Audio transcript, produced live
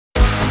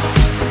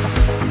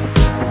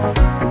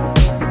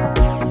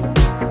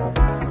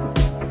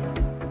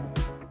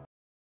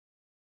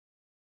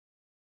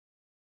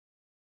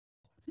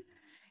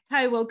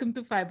Hi, welcome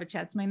to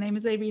Fiberchats. My name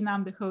is Irina,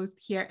 I'm the host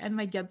here, and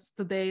my guest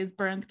today is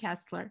Bernd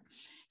Kestler.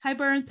 Hi,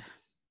 Bernd.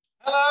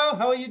 Hello,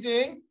 how are you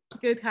doing?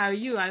 Good, how are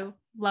you? I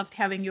loved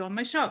having you on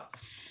my show.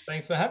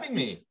 Thanks for having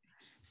me.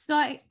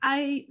 So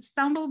I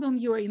stumbled on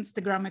your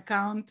Instagram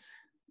account.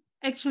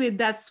 Actually,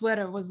 that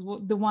sweater was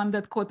the one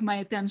that caught my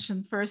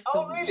attention first.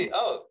 Oh, really?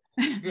 Oh,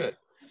 good.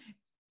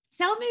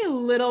 Tell me a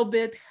little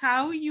bit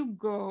how you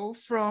go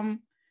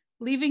from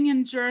living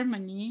in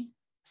Germany,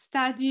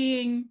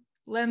 studying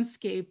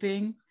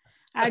landscaping,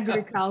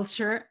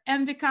 agriculture,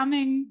 and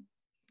becoming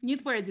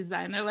knitwear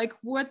designer. Like,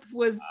 what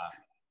was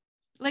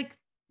like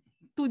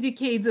 2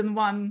 decades in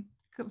one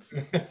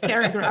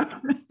paragraph?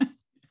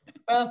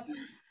 Well,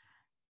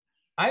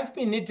 I've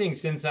been knitting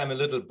since I'm a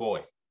little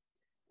boy.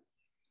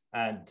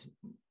 And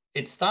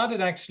it started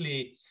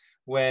actually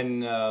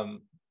when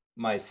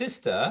my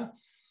sister,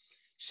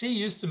 she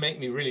used to make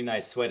me really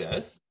nice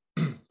sweaters.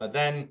 But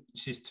then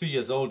she's 2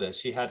 years older.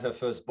 She had her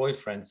first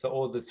boyfriend. So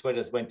all the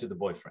sweaters went to the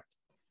boyfriend.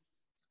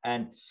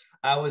 And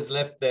I was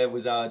left there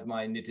without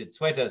my knitted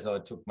sweater. So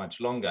it took much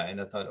longer. And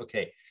I thought,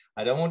 okay,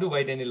 I don't want to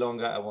wait any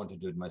longer. I want to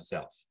do it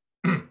myself.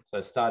 So I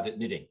started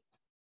knitting.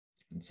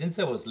 And since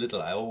I was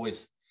little, I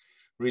always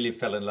really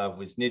fell in love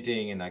with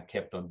knitting and I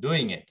kept on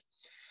doing it.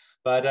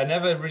 But I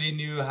never really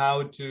knew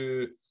how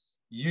to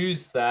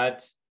use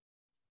that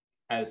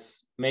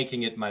as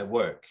making it my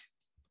work.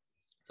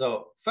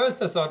 So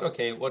first I thought,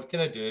 okay, what can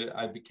I do?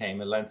 I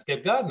became a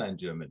landscape gardener in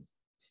Germany,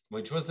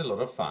 which was a lot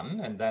of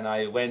fun. And then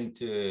I went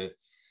to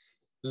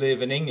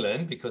live in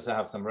England because I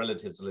have some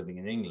relatives living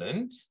in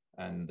England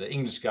and the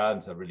English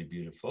gardens are really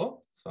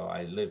beautiful. So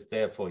I lived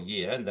there for a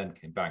year and then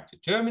came back to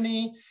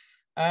Germany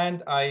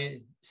and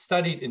I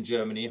studied in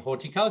Germany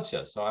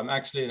horticulture. So I'm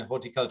actually a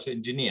horticulture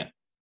engineer.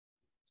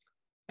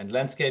 And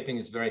landscaping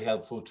is very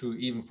helpful too,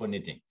 even for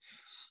knitting.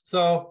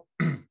 So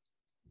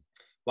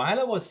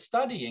while I was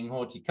studying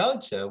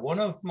horticulture, one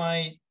of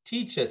my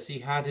teachers, he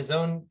had his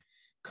own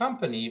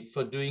company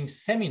for doing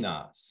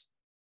seminars.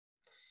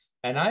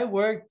 And I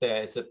worked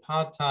there as a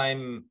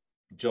part-time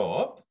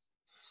job,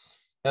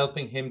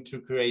 helping him to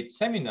create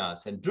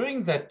seminars. And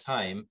during that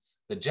time,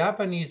 the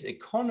Japanese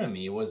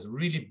economy was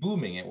really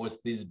booming. It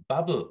was this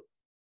bubble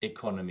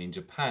economy in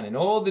Japan. And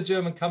all the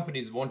German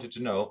companies wanted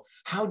to know,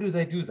 how do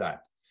they do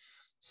that?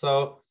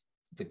 So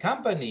the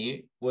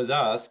company was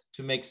asked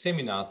to make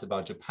seminars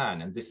about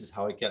Japan. And this is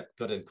how I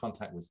got in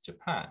contact with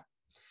Japan.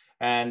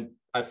 And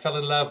I fell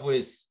in love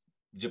with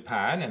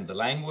Japan and the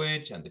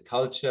language and the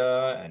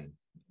culture and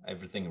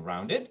everything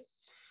around it.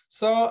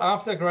 So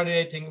after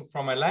graduating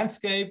from my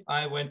landscape,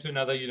 I went to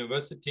another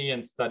university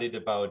and studied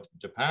about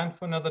Japan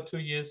for another 2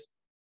 years.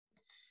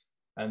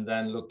 And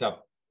then looked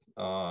up,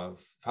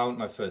 found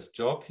my first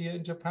job here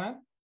in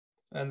Japan,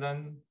 and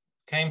then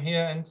came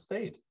here and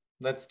stayed.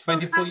 That's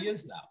 24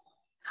 years now.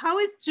 How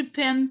is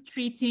Japan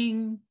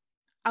treating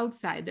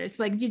outsiders?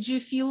 Like, did you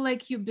feel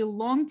like you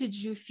belonged? Did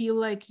you feel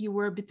like you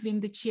were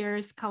between the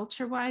chairs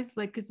culture-wise?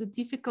 Like, is it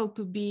difficult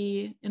to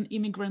be an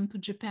immigrant to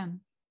Japan?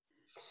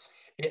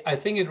 I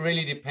think it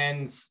really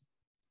depends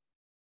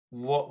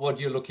what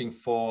you're looking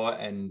for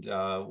and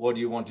what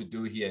you want to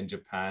do here in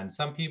Japan.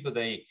 Some people,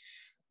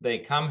 they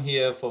come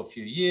here for a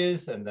few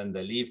years and then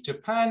they leave.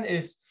 Japan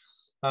is,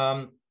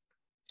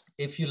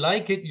 if you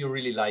like it, you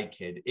really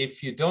like it.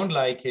 If you don't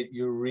like it,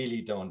 you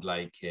really don't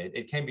like it.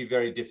 It can be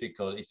very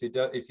difficult.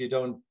 If you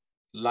don't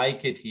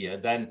like it here,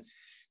 then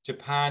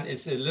Japan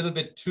is a little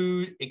bit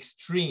too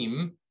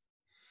extreme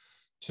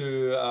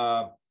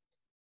to,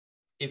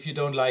 if you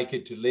don't like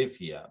it, to live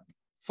here.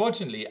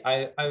 Fortunately,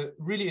 I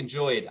really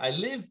enjoy it. I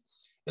live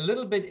a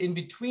little bit in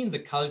between the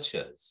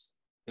cultures.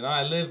 You know,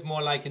 I live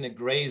more like in a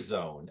gray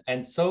zone.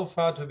 And so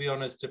far, to be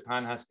honest,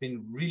 Japan has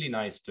been really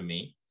nice to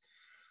me.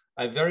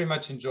 I very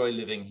much enjoy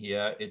living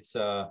here. It's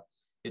a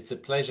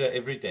pleasure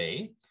every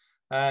day.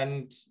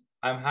 And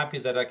I'm happy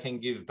that I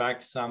can give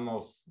back some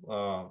of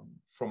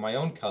from my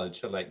own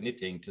culture, like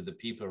knitting, to the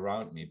people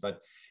around me.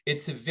 But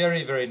it's a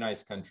very, very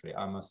nice country,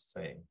 I must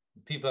say.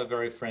 People are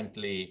very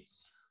friendly.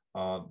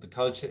 The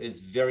culture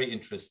is very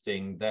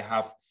interesting. They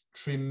have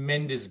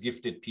tremendous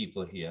gifted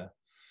people here.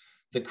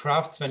 The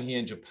craftsmen here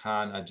in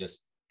Japan are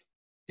just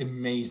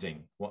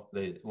amazing what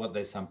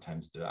they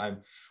sometimes do.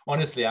 I'm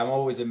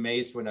always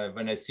amazed when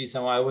I see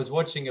someone. I was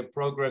watching a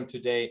program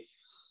today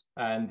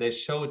and they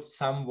showed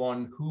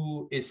someone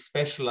who is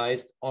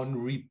specialized on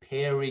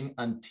repairing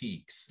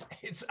antiques.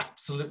 It's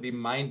absolutely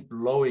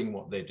mind-blowing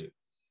what they do.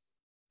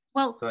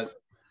 Well,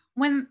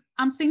 when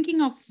I'm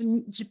thinking of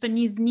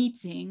Japanese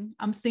knitting,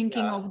 I'm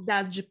thinking of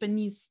that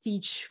Japanese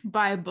Stitch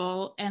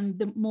Bible and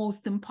the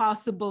most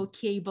impossible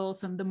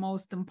cables and the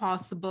most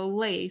impossible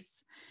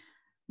lace.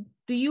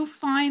 Do you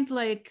find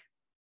like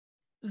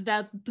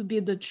that to be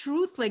the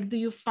truth? Like, do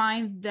you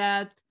find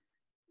that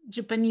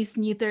Japanese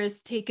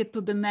knitters take it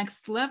to the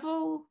next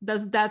level?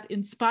 Does that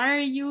inspire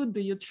you? Do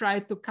you try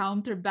to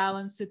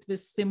counterbalance it with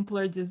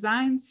simpler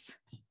designs?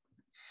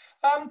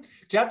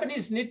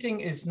 Japanese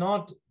knitting is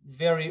not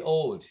very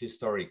old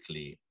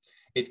historically.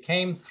 It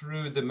came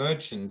through the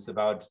merchants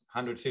about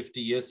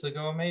 150 years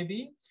ago,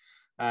 maybe.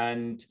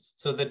 And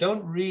so they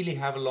don't really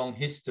have a long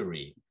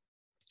history.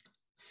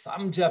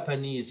 Some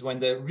Japanese, when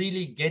they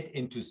really get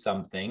into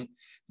something,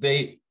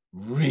 they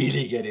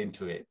really get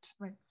into it.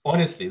 Right.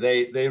 Honestly,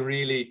 they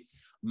really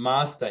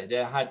master it.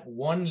 I had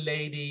one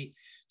lady,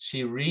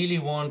 she really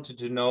wanted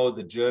to know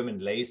the German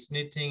lace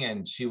knitting,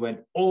 and she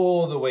went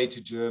all the way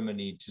to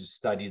Germany to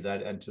study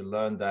that and to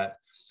learn that.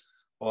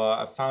 Or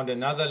I found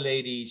another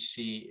lady,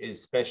 she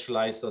is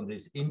specialized on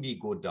this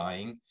indigo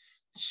dyeing.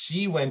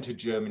 She went to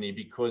Germany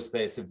because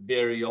there's a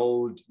very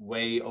old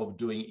way of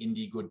doing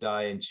indigo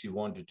dye, and she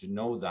wanted to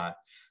know that.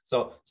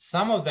 So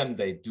some of them,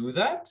 they do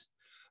that.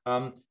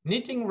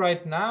 Knitting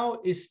right now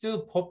is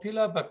still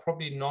popular, but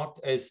probably not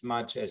as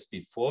much as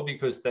before,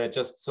 because there are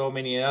just so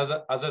many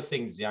other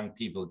things young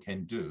people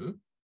can do.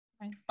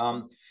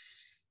 Right.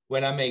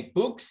 When I make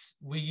books,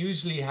 we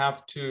usually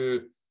have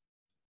to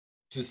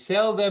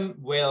sell them.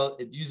 Well,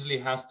 it usually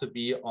has to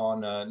be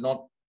on a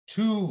not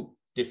too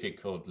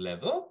difficult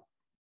level.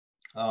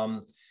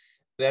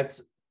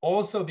 That's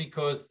also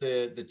because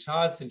the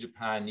charts in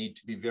Japan need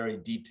to be very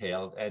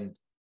detailed, and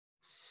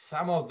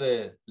some of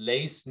the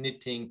lace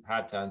knitting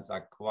patterns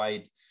are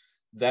quite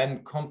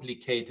then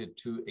complicated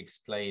to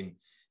explain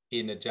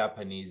in a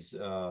Japanese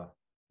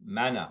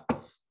manner,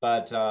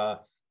 but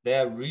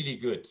they're really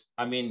good.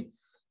 I mean,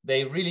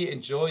 they really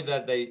enjoy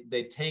that.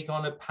 They take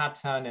on a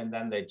pattern and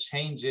then they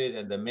change it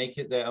and they make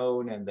it their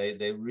own, and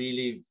they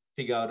really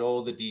figure out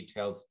all the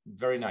details.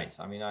 Very nice.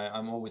 I mean,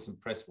 I'm always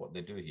impressed what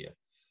they do here.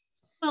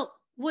 Well,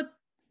 what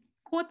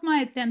caught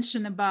my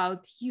attention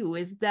about you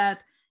is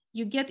that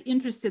you get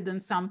interested in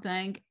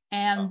something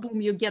and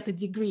boom, you get a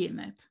degree in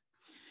it.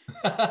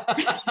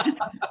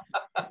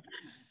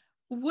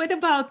 What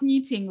about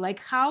knitting? Like,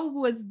 how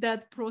was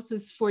that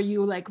process for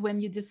you? Like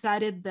when you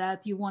decided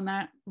that you want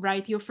to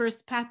write your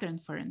first pattern,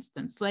 for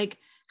instance, like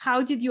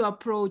how did you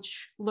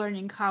approach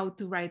learning how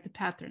to write a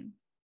pattern?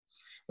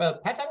 Well,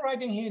 pattern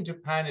writing here in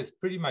Japan is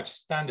pretty much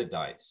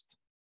standardized.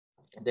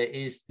 There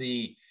is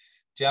the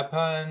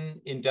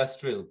Japan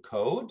Industrial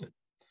Code,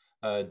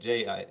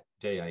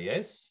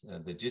 JIS,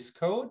 the JIS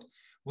code,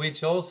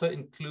 which also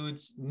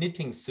includes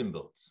knitting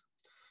symbols.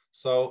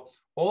 So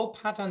all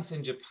patterns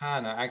in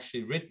Japan are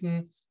actually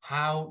written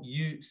how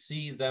you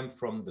see them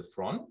from the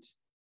front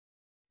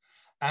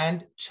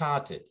and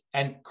charted,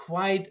 and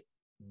quite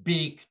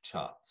big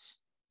charts.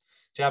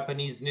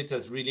 Japanese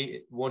knitters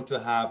really want to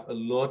have a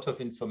lot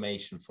of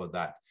information for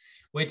that,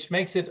 which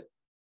makes it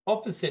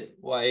opposite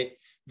way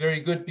very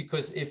good,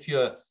 because if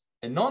you're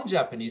a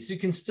non-Japanese, you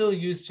can still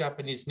use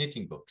Japanese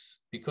knitting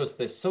books because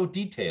they're so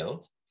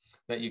detailed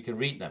that you can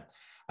read them.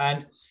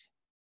 And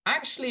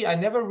actually, I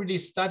never really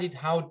studied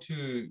how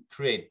to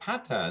create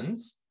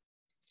patterns,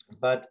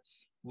 but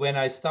when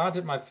I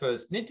started my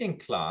first knitting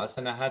class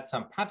and I had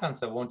some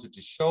patterns I wanted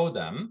to show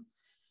them,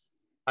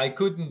 I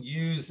couldn't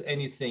use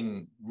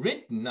anything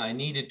written. I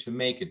needed to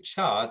make a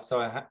chart, so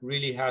I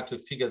really had to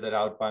figure that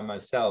out by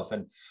myself.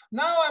 And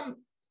now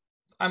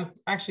I'm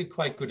actually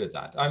quite good at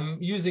that. I'm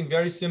using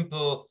very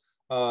simple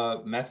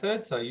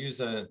methods. I use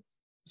a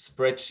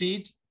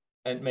spreadsheet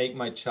and make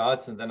my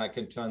charts, and then I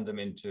can turn them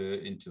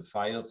into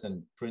files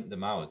and print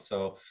them out.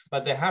 So,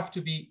 but they have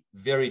to be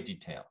very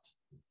detailed.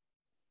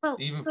 Well,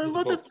 so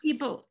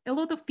a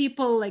lot of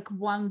people like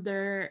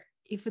wonder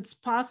if it's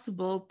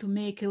possible to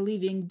make a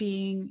living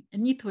being a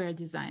knitwear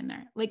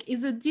designer. Like,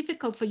 is it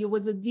difficult for you?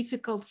 Was it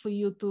difficult for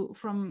you to,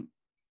 from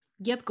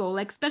get-go,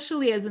 like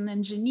especially as an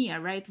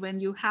engineer, right? When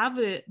you have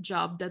a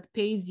job that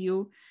pays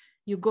you,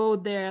 you go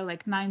there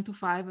like 9 to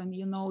 5 and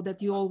you know that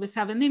you always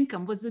have an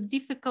income. Was it a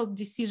difficult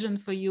decision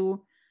for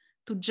you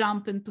to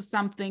jump into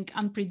something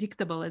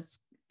unpredictable as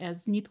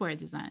knitwear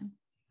design?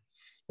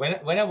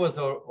 When I was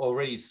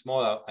already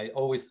small, I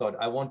always thought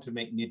I want to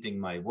make knitting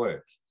my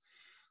work.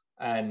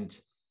 And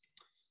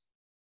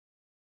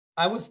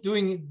I was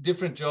doing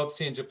different jobs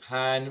here in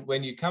Japan.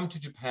 When you come to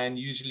Japan,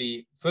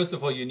 usually, first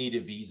of all, you need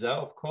a visa,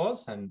 of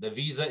course, and the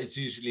visa is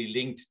usually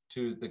linked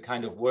to the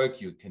kind of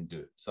work you can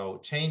do. So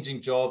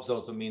changing jobs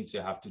also means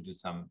you have to do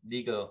some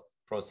legal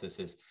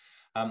processes.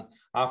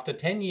 After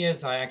 10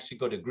 years, I actually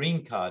got a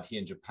green card here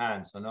in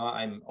Japan. So now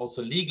I'm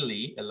also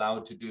legally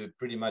allowed to do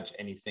pretty much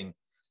anything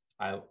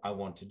I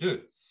want to do.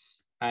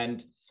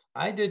 And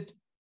I did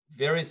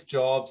various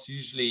jobs,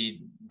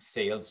 usually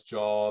sales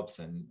jobs,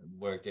 and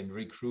worked in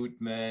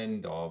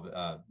recruitment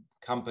or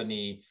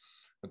company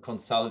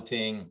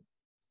consulting.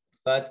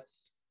 But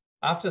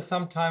after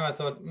some time, I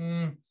thought,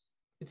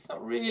 it's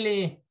not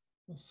really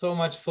so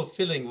much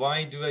fulfilling.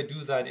 Why do I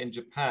do that in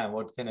Japan?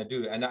 What can I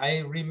do? And I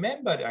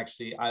remembered,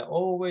 actually, I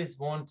always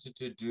wanted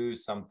to do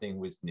something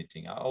with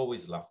knitting. I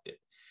always loved it.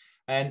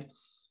 And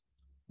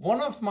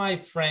one of my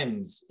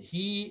friends,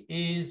 he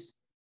is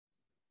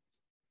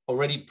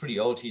already pretty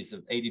old. He's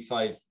an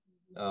 85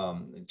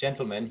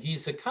 gentleman.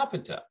 He's a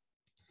carpenter.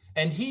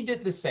 And he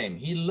did the same.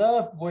 He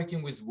loved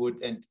working with wood.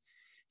 And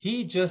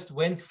he just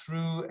went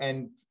through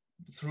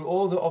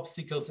all the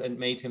obstacles and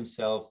made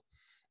himself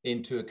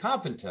into a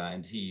carpenter.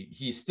 And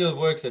he still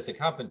works as a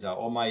carpenter.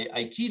 Or my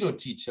Aikido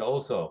teacher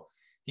also,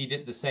 he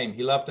did the same.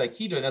 He loved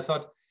Aikido. And I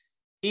thought,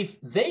 if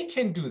they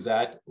can do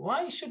that,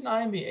 why shouldn't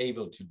I be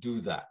able to do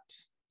that?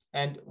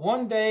 And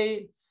one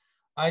day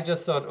I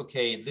just thought,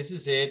 okay, this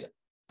is it.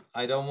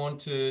 I don't want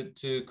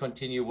to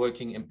continue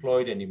working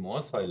employed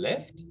anymore. So I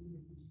left,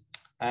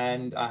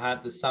 and I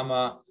had the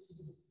summer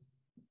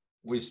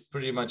with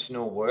pretty much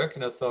no work.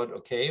 And I thought,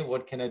 okay,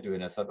 what can I do?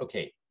 And I thought,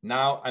 okay,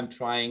 now I'm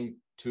trying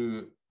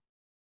to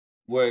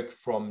work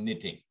from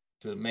knitting,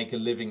 to make a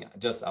living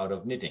just out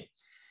of knitting.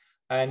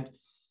 And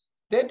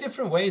there are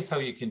different ways how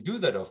you can do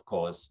that, of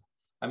course.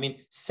 I mean,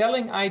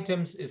 selling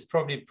items is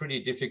probably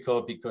pretty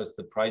difficult because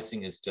the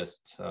pricing is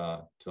just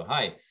too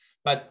high.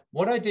 But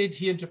what I did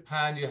here in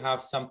Japan, you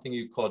have something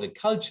you call a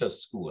culture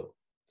school.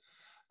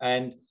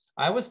 And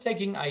I was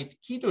taking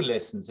Aikido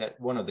lessons at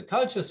one of the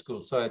culture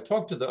schools. So I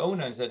talked to the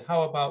owner and said,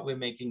 how about we're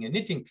making a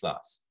knitting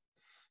class?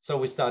 So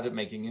we started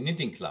making a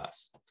knitting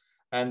class.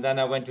 And then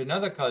I went to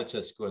another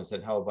culture school and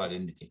said, how about a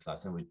knitting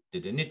class? And we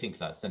did a knitting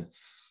class. And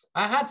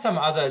I had some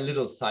other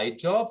little side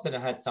jobs and I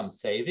had some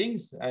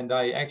savings. And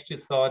I actually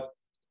thought,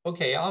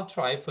 okay, I'll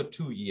try for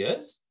 2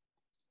 years.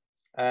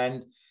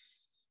 And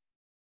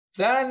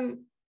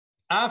then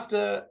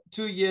after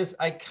 2 years,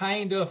 I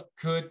kind of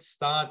could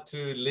start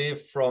to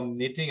live from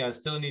knitting. I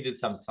still needed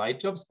some side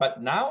jobs,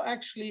 but now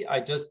actually I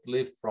just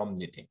live from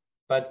knitting.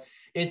 But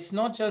it's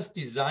not just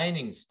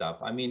designing stuff.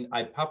 I mean,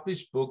 I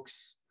publish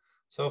books.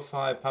 So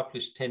far, I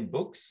published 10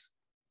 books.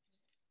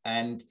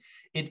 And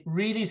it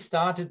really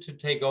started to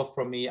take off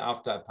for me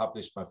after I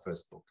published my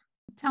first book.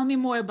 Tell me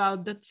more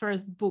about that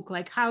first book.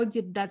 Like, how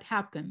did that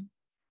happen?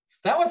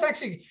 That was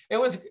actually, it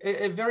was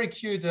a very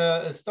cute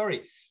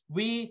story.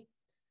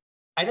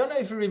 I don't know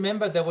if you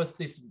remember, there was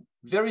this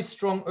very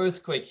strong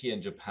earthquake here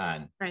in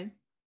Japan. Right.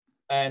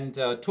 And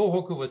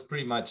Tohoku was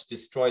pretty much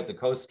destroyed, the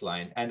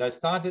coastline. And I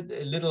started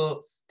a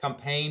little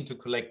campaign to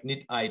collect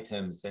knit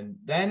items. And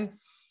then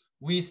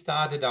we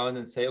started out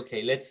and say,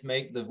 okay, let's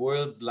make the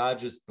world's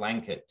largest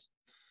blanket.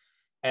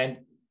 And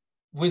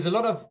with a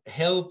lot of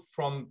help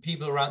from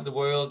people around the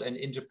world and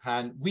in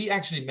Japan, we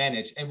actually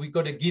managed, and we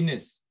got a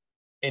Guinness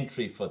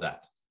entry for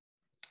that.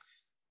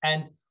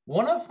 And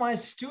one of my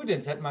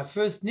students at my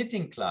first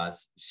knitting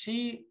class,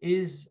 she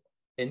is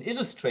an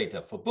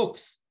illustrator for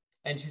books.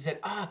 And she said,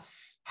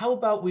 how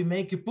about we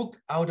make a book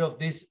out of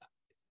this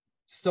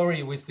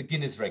story with the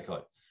Guinness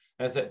record?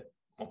 And I said,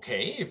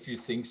 okay, if you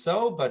think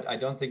so, but I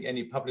don't think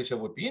any publisher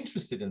would be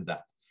interested in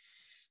that.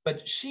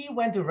 But she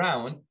went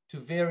around to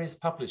various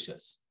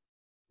publishers.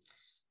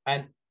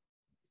 And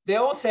they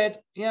all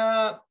said,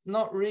 yeah,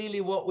 not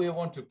really what we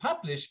want to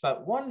publish.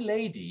 But one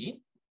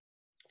lady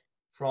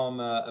from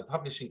a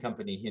publishing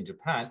company here in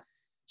Japan,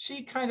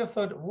 she kind of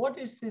thought, what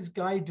is this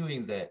guy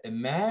doing there? A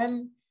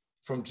man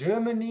from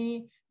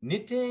Germany,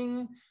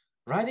 knitting,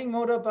 riding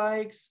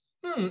motorbikes.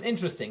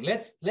 Interesting.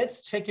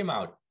 Let's check him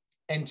out.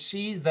 And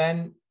she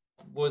then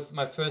was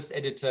my first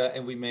editor,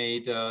 and we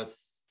made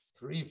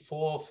 3,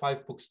 4,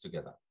 5 books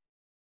together.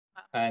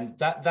 And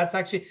that's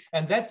actually,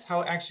 and that's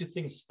how actually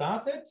things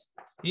started.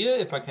 Here,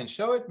 if I can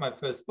show it, my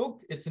first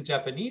book, it's in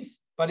Japanese,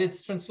 but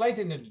it's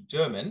translated into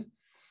German.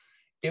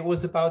 It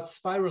was about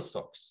spiral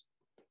socks.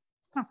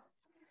 Huh.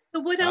 So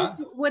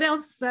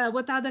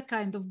what other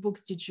kind of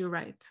books did you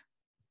write?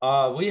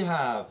 We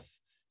have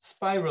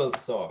spiral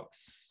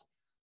socks.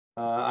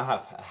 I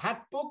have a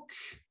hat book.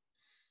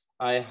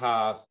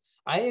 I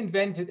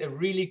invented a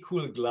really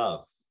cool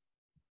glove.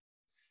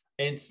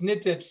 And it's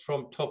knitted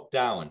from top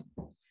down.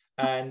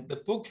 And the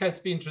book has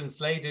been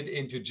translated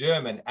into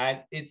German,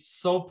 and it's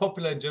so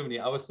popular in Germany.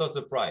 I was so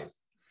surprised.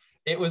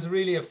 It was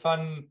really a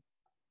fun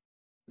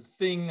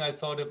thing I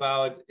thought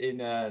about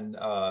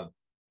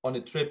on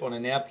a trip on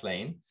an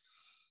airplane,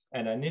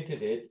 and I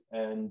knitted it.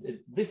 And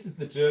this is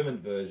the German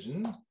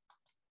version.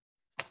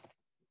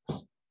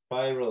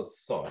 Spiral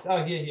socks.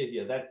 Oh,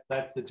 here.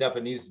 That's the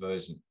Japanese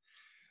version,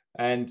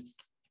 and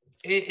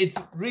it's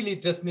really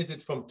just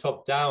knitted from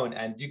top down,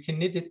 and you can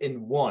knit it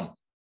in one.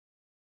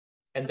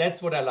 And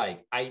that's what I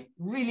like. I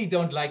really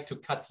don't like to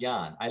cut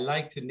yarn. I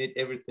like to knit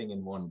everything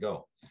in one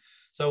go.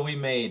 So we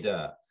made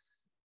a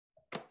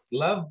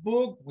glove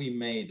book. We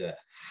made a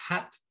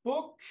hat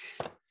book.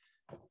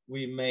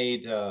 We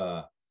made,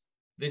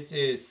 this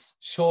is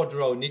short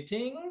row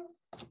knitting.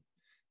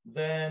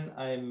 Then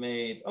I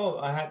made,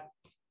 I had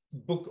a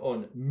book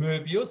on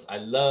Möbius. I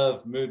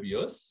love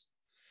Möbius.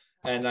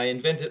 And I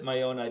invented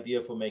my own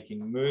idea for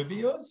making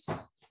Möbius.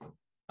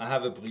 I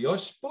have a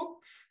brioche book.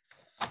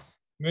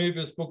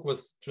 Möbius book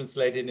was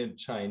translated into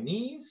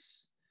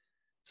Chinese.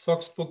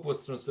 Socks book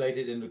was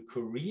translated into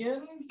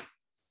Korean.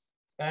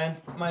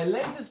 And my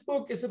latest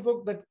book is a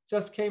book that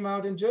just came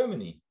out in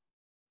Germany.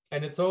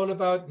 And it's all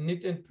about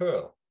knit and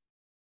purl.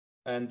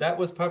 And that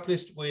was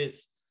published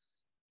with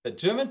a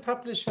German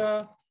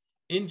publisher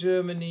in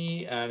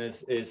Germany, and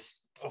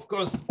is of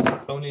course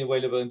only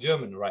available in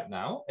German right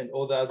now. And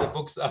all the other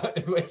books are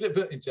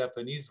available in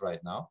Japanese right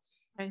now.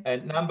 Right.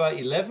 And number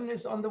 11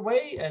 is on the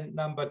way, and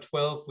number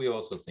 12 we're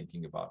also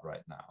thinking about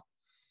right now.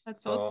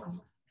 That's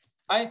awesome.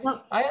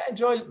 I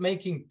enjoy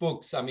making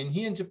books. I mean,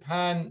 here in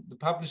Japan, the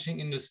publishing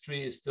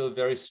industry is still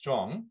very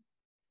strong.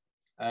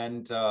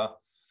 And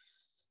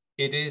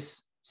it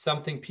is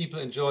something people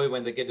enjoy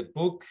when they get a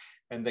book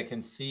and they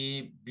can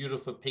see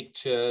beautiful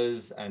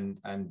pictures, and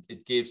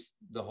it gives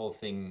the whole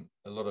thing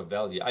a lot of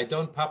value. I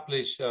don't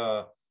publish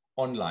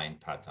online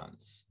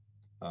patterns.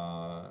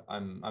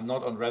 I'm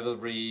not on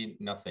Ravelry,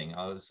 nothing.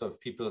 So if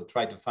people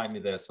try to find me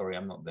there, sorry,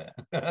 I'm not there.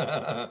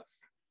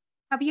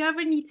 Have you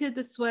ever knitted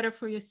a sweater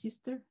for your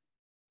sister?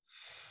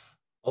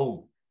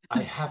 Oh,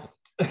 I haven't.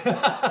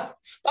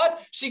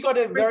 But she got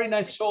a very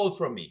nice shawl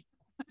from me.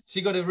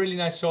 She got a really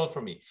nice shawl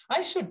from me.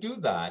 I should do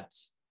that.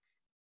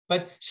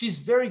 But she's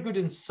very good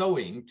in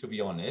sewing, to be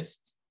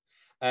honest.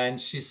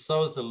 And she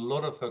sews a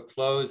lot of her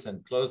clothes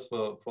and clothes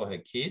for her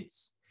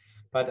kids.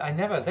 But I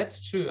never,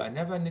 that's true. I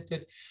never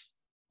knitted.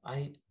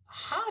 I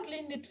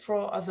hardly knit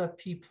for other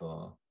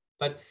people.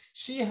 But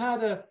she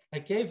had I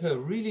gave her a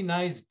really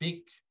nice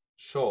big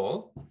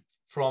shawl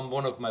from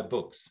one of my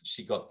books.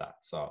 She got that.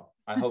 So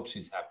I hope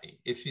she's happy.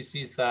 If she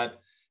sees that,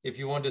 if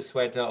you want a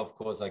sweater, of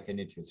course I can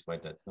knit your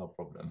sweater. It's no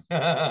problem.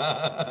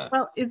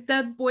 Well, is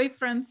that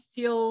boyfriend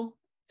still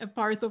a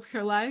part of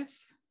her life?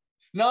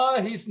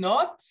 No, he's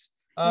not.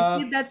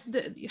 You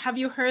see, have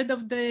you heard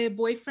of the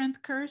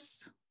boyfriend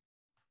curse?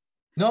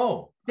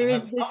 No. There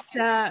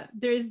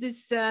is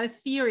this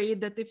theory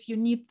that if you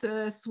knit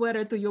a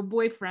sweater to your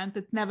boyfriend,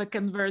 it never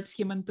converts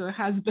him into a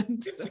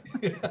husband. So.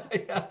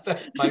 Yeah,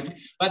 that might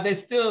be. But they're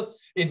still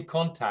in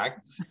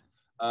contact.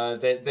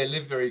 They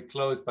live very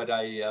close. But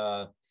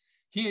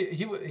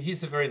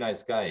he's a very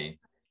nice guy.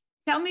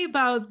 Tell me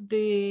about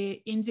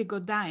the indigo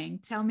dyeing.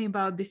 Tell me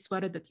about the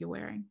sweater that you're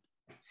wearing.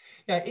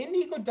 Yeah,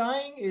 indigo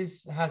dyeing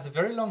has a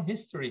very long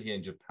history here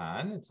in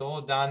Japan. It's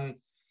all done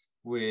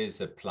with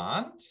a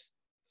plant,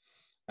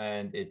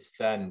 and it's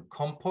then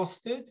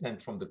composted.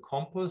 And from the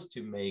compost,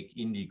 you make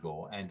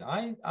indigo. And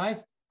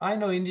I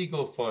know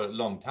indigo for a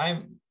long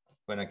time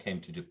when I came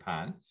to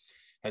Japan.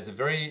 It has a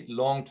very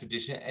long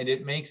tradition, and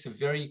it makes a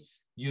very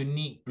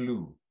unique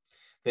blue.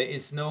 There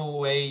is no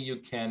way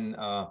you can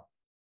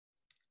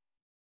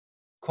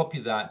copy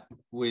that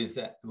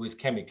with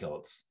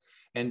chemicals.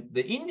 And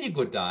the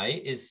indigo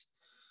dye is,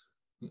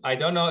 I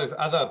don't know if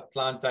other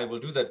plant dye will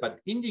do that, but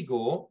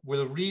indigo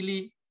will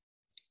really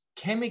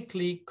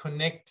chemically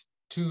connect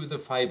to the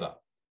fiber.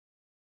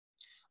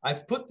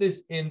 I've put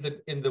this in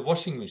the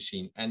washing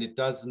machine, and it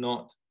does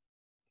not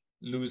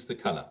lose the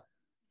color.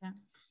 Yeah.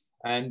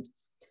 And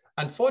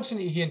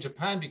unfortunately here in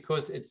Japan,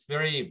 because it's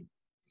very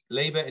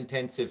labor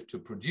intensive to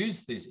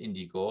produce this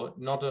indigo,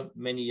 not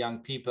many young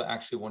people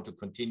actually want to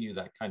continue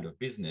that kind of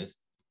business.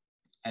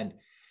 And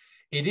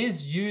it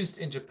is used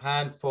in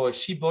Japan for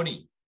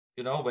shibori,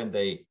 you know, when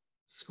they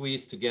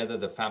squeeze together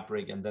the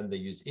fabric and then they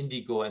use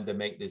indigo and they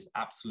make these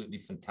absolutely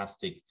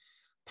fantastic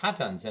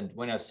patterns. And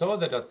when I saw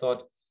that, I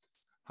thought,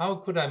 how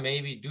could I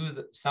maybe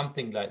do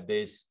something like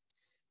this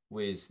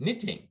with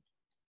knitting?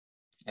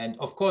 And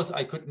of course,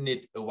 I could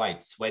knit a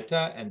white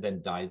sweater and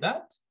then dye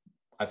that.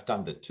 I've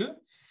done that too.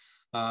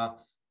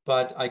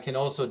 But I can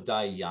also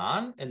dye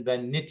yarn and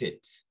then knit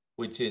it,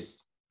 which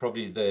is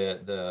probably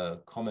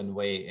the common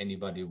way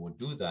anybody would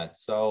do that.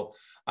 So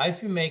I've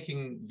been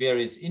making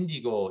various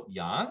indigo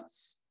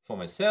yarns for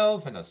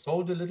myself, and I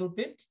sold a little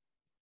bit.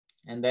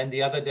 And then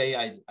the other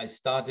day, I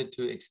started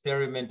to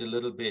experiment a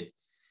little bit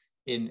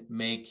in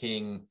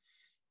making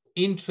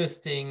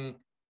interesting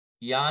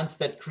yarns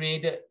that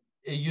create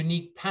a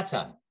unique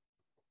pattern.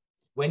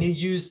 When you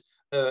use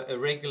a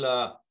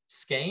regular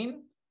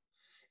skein,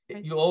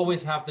 you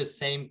always have the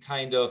same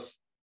kind of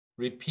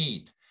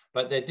repeat,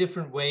 but there are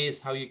different ways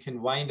how you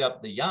can wind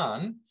up the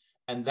yarn,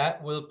 and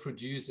that will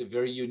produce a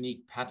very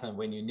unique pattern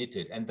when you knit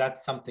it. And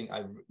that's something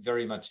I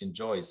very much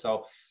enjoy.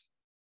 So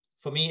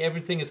for me,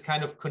 everything is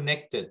kind of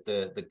connected,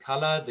 the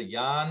color, the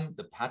yarn,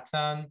 the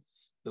pattern,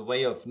 the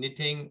way of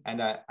knitting,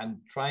 and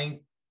I'm trying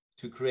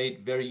to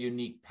create very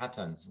unique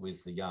patterns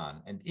with the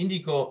yarn. And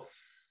indigo,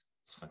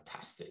 it's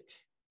fantastic.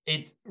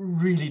 It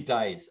really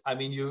dyes. I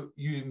mean,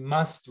 you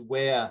must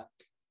wear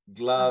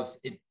gloves.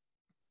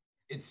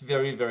 It's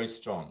very, very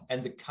strong,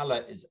 and the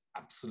color is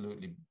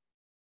absolutely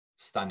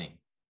stunning.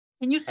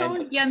 Can you show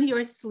again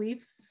your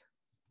sleeves?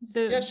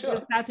 Yeah, sure.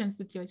 The patterns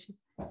that you achieve.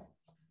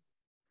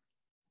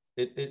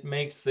 It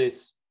makes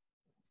this.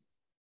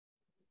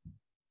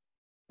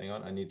 Hang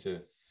on, I need to.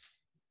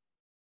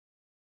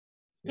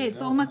 Yeah,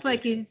 it's almost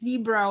like a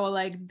zebra, or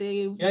like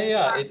the.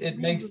 Yeah. It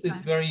makes this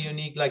very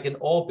unique, like an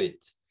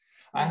orbit.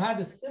 I had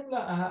a similar.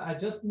 I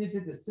just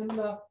knitted a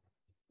similar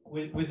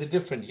with a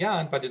different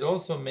yarn, but it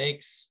also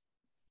makes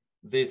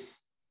this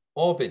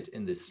orbit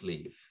in the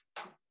sleeve.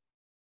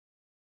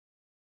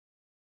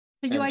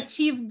 So you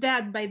achieve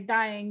that by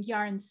dyeing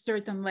yarn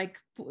certain, like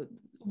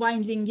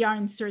winding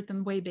yarn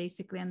certain way,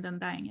 basically, and then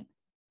dyeing it.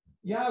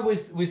 Yeah,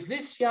 with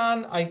this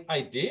yarn,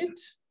 I did.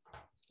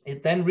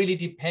 It then really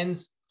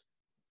depends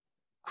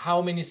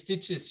how many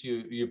stitches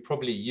you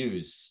probably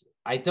use.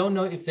 I don't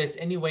know if there's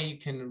any way you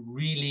can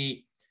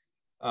really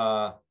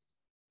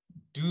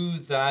do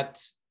that.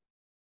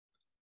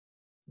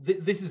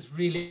 This is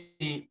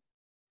really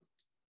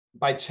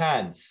by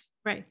chance.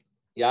 Right.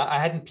 Yeah, I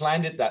hadn't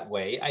planned it that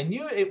way. I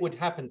knew it would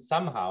happen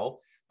somehow,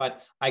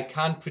 but I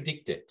can't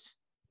predict it.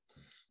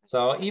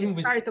 So even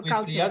with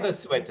the other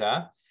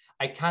sweater,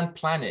 I can't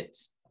plan it.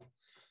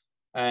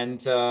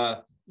 And,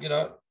 you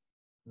know,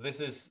 this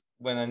is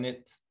when I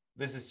knit,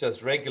 this is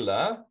just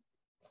regular.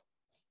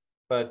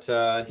 But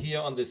here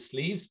on the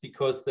sleeves,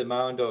 because the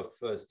amount of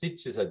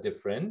stitches are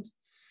different,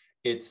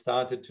 it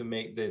started to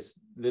make this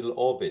little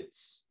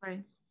orbits.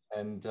 Right.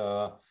 And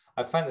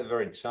I find it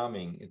very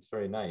charming. It's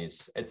very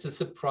nice. It's a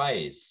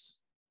surprise.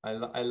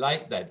 I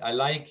like that. I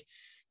like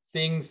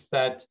things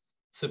that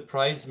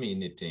surprise me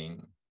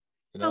knitting.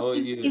 You know,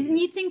 is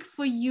knitting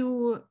for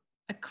you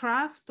a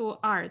craft or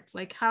art?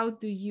 Like, how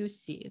do you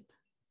see it?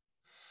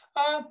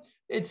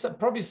 It's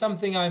probably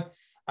something I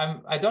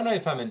don't know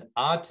if I'm an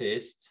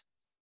artist.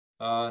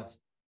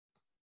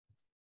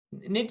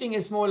 Knitting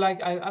is more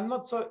like I'm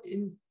not so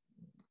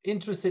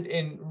interested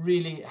in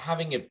really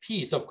having a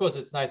piece. Of course,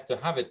 it's nice to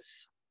have it.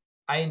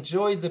 I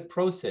enjoy the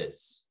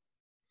process,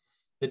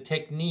 the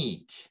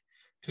technique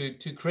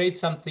to create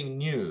something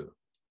new.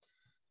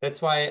 That's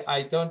why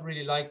I don't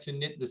really like to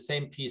knit the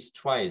same piece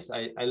twice.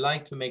 I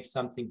like to make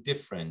something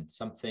different,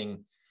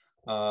 something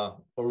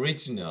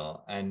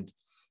original. And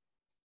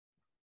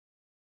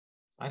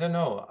I don't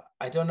know.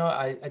 I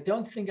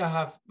don't think I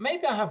have,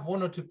 maybe I have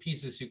one or two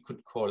pieces you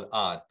could call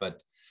art,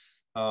 but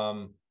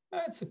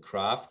it's a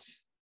craft.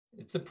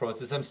 It's a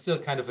process. I'm still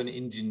kind of an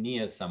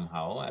engineer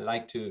somehow. I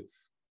like to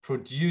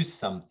produce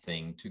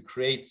something, to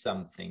create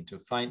something, to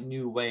find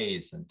new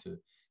ways and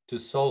to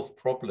solve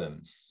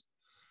problems.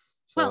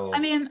 So, well, I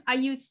mean, are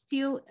you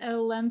still a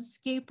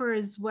landscaper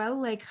as well?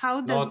 Like,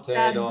 how does not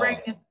that at all. bring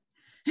it?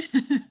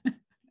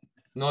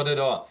 Not at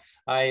all.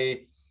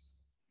 I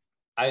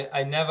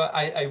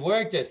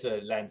worked as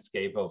a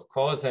landscaper, of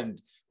course,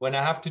 and when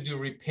I have to do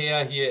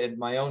repair here at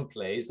my own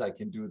place, I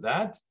can do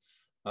that.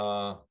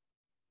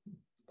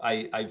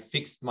 I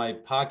fixed my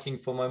parking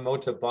for my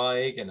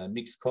motorbike and I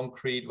mix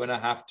concrete when I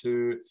have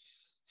to.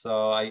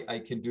 So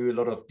I can do a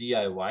lot of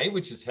DIY,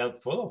 which is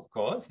helpful, of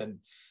course. And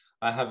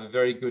I have a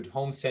very good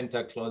home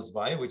center close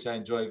by, which I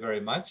enjoy very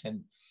much.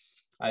 And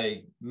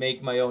I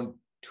make my own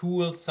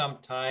tools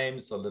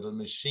sometimes, or little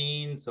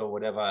machines or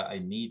whatever I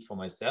need for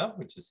myself,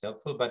 which is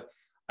helpful. But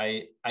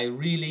I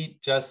really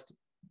just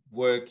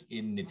work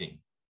in knitting,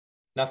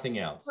 nothing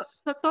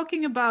else. So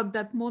talking about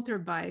that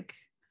motorbike,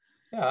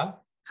 yeah.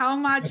 How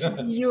much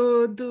do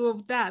you do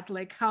of that?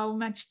 Like, how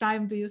much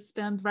time do you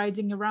spend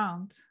riding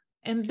around?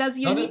 And does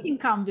your knitting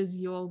come with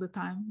you all the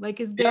time? Like,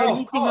 is there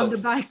knitting on the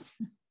bike?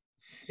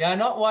 Yeah,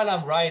 not while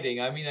I'm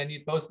riding. I mean, I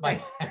need both my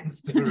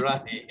hands to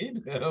ride,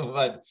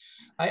 but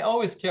I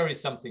always carry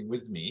something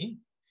with me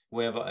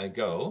wherever I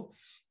go.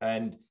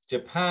 And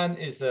Japan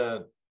is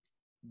a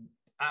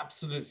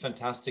absolute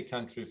fantastic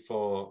country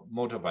for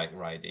motorbike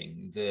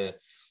riding. The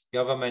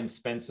government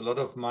spends a lot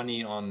of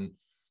money on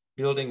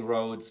building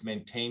roads,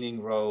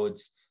 maintaining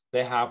roads.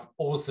 They have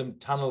awesome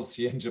tunnels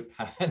here in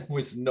Japan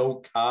with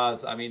no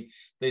cars. I mean,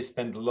 they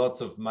spend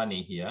lots of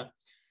money here.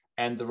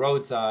 And the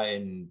roads are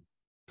in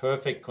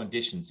perfect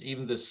conditions,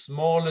 even the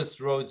smallest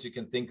roads you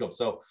can think of.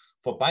 So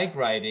for bike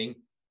riding,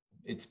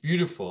 it's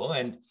beautiful.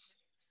 And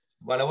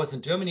while I was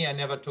in Germany, I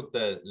never took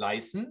the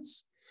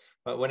license.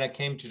 But when I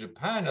came to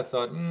Japan, I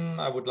thought,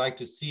 I would like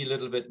to see a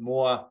little bit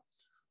more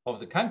of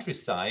the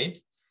countryside.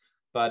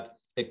 But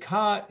a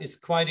car is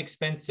quite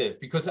expensive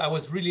because I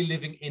was really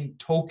living in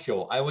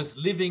Tokyo. I was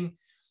living,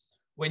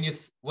 when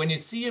you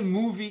see a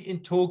movie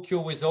in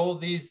Tokyo with all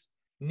these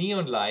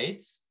neon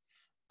lights,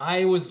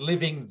 I was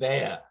living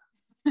there.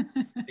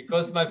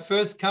 Because my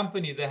first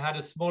company, they had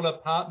a small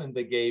apartment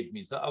they gave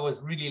me. So I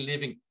was really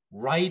living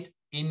right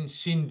in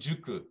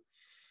Shinjuku.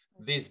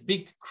 This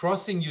big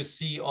crossing you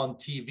see on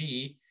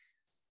TV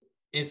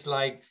is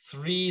like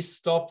 3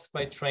 stops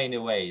by train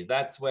away.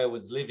 That's where I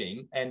was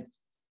living. And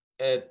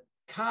a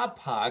car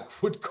park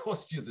would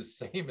cost you the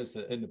same as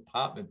an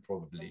apartment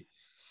probably.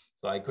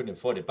 So I couldn't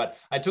afford it. But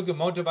I took a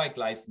motorbike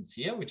license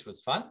here, which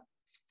was fun.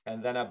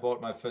 And then I bought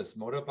my first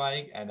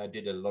motorbike and I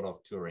did a lot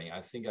of touring.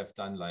 I think I've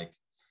done like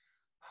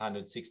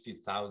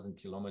 160,000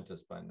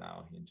 kilometers by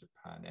now here in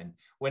Japan. And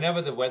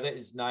whenever the weather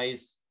is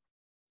nice,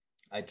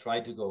 I try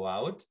to go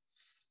out.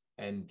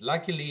 And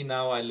luckily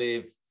now I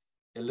live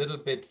a little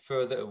bit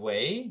further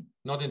away,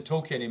 not in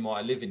Tokyo anymore.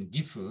 I live in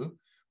Gifu,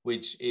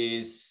 which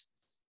is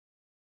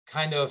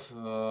kind of,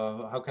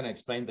 how can I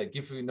explain that?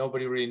 Gifu,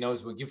 nobody really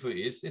knows where Gifu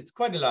is. It's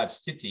quite a large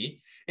city.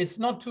 It's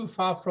not too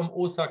far from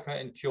Osaka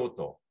and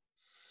Kyoto.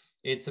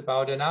 It's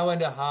about an hour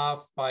and a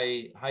half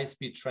by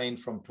high-speed train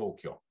from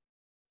Tokyo.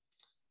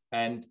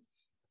 And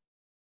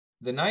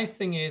the nice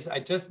thing is I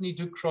just need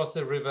to cross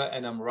a river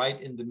and I'm right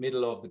in the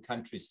middle of the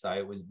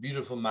countryside with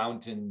beautiful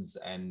mountains,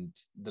 and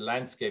the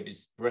landscape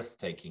is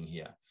breathtaking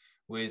here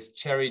with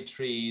cherry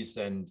trees,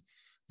 and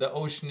the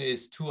ocean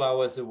is 2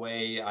 hours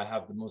away. I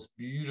have the most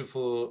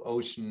beautiful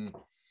ocean.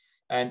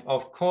 And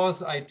of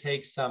course I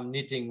take some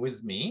knitting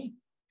with me.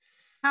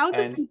 How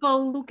do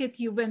people look at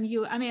you when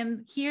you, I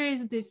mean, here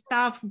is this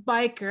tough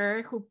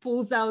biker who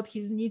pulls out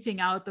his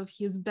knitting out of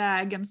his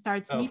bag and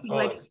starts knitting.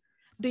 Like,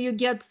 do you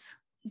get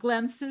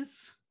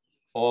glances?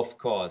 Of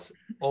course,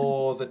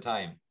 all the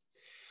time.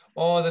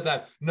 all the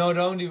time. Not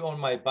only on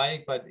my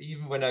bike, but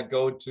even when I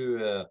go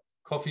to a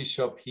coffee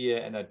shop here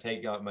and I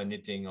take out my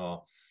knitting,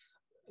 or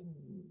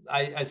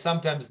I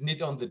sometimes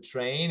knit on the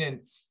train.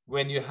 And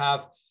when you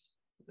have,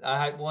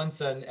 I had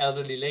once an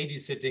elderly lady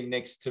sitting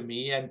next to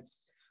me, and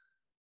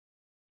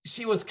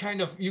she was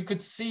kind of, you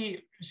could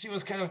see, she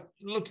was kind of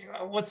looking,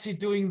 oh, what's he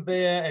doing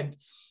there? And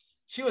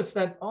she was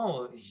that,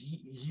 oh,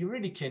 he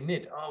really can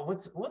knit. Oh,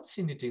 what's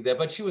he knitting there?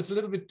 But she was a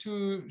little bit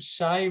too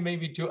shy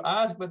maybe to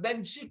ask, but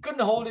then she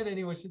couldn't hold it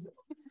anymore. She said,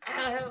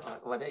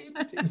 what are you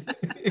knitting?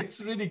 It's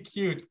really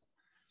cute.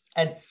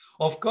 And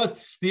of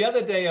course, the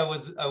other day I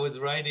was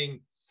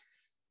riding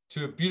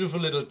to a beautiful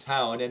little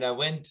town, and I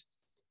went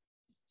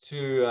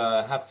to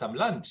have some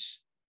lunch.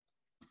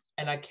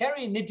 And I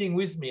carry knitting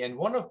with me. And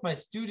one of my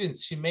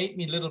students, she made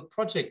me little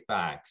project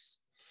bags.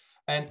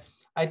 And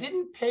I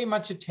didn't pay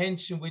much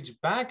attention which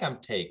bag I'm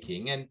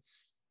taking. And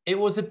it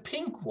was a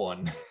pink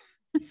one.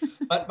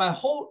 But my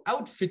whole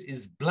outfit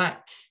is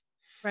black.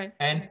 Right.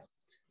 And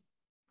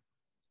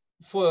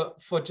for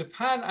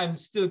Japan, I'm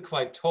still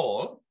quite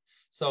tall.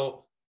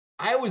 So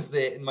I was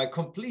there in my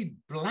complete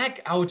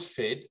black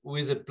outfit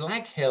with a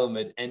black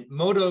helmet and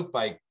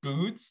motorbike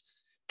boots,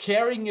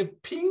 carrying a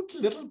pink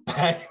little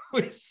bag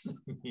with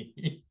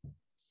me.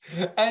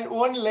 And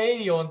one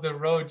lady on the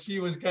road, she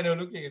was kind of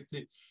looking and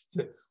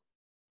said,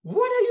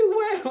 what are you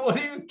wearing? What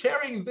are you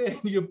carrying there in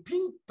your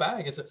pink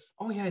bag? I said,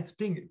 oh yeah, it's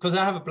pink. Because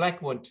I have a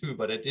black one too,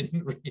 but I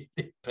didn't really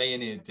pay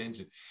any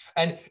attention.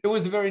 And it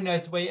was a very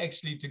nice way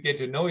actually to get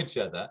to know each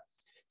other.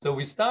 So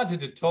we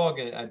started to talk,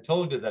 and I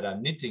told her that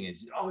I'm knitting. And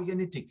she said, oh, you're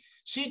knitting.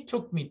 She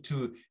took me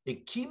to a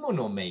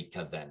kimono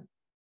maker then.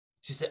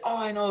 She said, oh,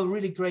 I know a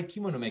really great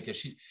kimono maker.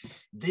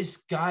 This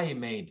guy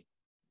made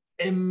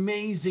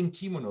amazing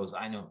kimonos.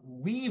 I know,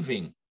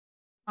 weaving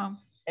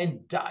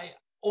and dye.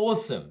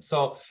 Awesome.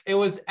 So it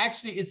was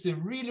actually, it's a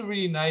really,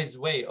 really nice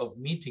way of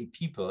meeting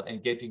people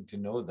and getting to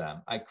know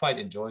them. I quite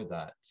enjoy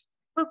that.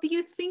 Well, do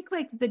you think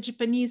like the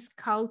Japanese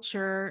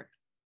culture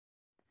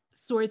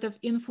sort of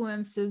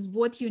influences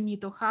what you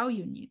knit or how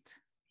you knit?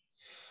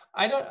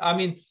 I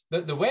mean,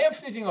 the way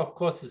of knitting, of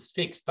course, is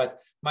fixed, but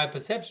my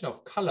perception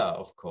of color,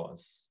 of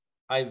course,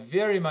 I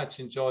very much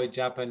enjoy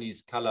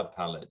Japanese color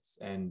palettes,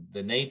 and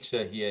the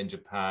nature here in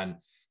Japan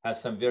has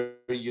some very,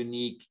 very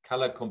unique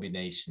color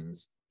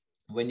combinations.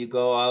 When you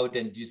go out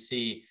and you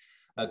see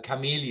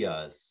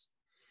camellias,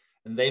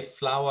 and they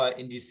flower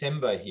in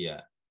December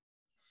here,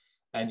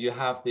 and you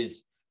have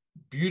this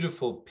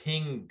beautiful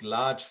pink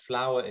large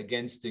flower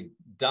against a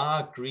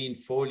dark green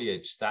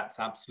foliage,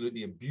 that's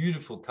absolutely a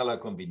beautiful color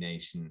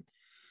combination.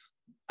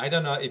 I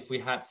don't know if we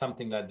had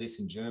something like this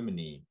in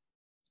Germany.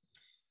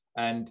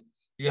 And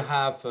you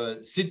have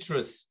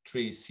citrus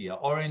trees here,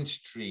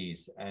 orange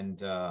trees, and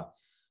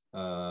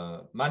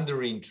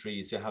mandarin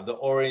trees. You have the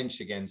orange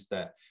against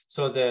that.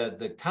 So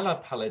the color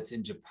palettes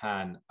in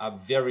Japan are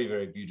very,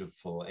 very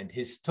beautiful. And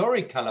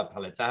historic color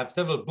palettes, I have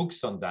several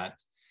books on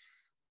that.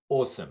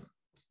 Awesome.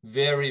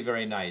 Very,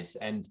 very nice.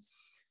 And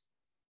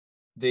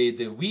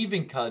the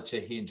weaving culture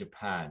here in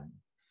Japan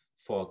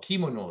for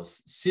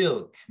kimonos,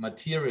 silk,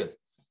 materials,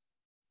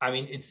 I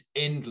mean, it's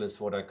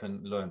endless what I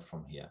can learn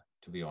from here,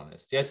 to be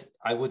honest. Yes,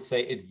 I would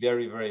say it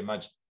very, very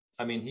much.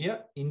 I mean, here,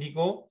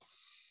 indigo,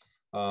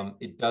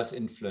 it does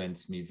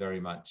influence me very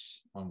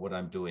much on what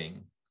I'm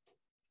doing.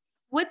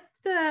 What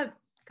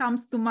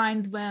comes to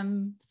mind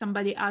when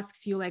somebody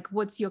asks you, like,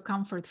 what's your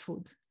comfort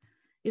food?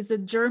 Is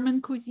it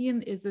German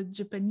cuisine? Is it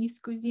Japanese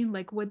cuisine?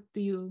 Like, what do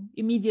you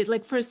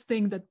like first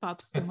thing that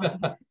pops to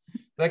mind?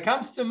 That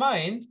comes to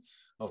mind,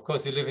 of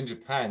course, you live in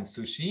Japan,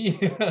 sushi.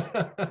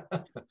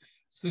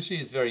 Sushi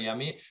is very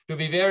yummy. To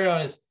be very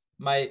honest,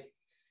 my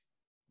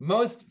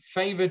most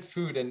favorite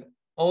food, and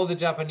all the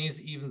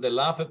Japanese, even they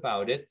laugh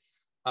about it,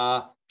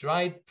 are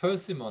dried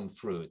persimmon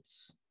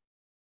fruits.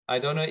 I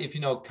don't know if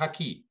you know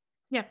kaki.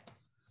 Yeah.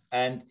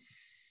 And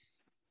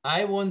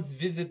I once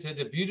visited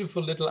a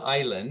beautiful little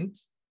island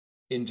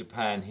in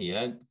Japan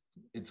here.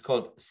 It's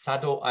called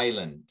Sado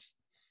Island.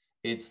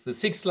 It's the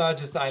 6th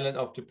largest island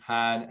of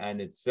Japan, and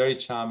it's very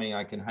charming.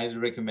 I can highly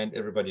recommend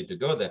everybody to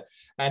go there.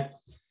 And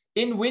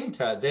in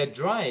winter, they're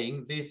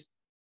drying these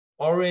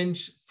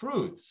orange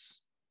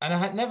fruits. And I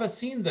had never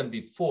seen them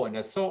before. And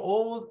I saw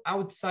all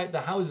outside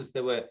the houses,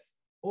 there were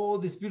all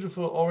these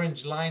beautiful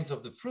orange lines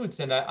of the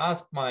fruits. And I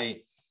asked my,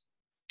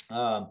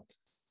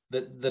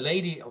 the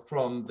lady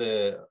from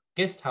the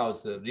guest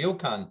house, the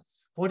ryokan,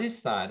 what is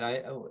that?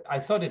 I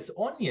thought it's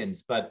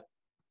onions, but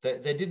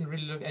they didn't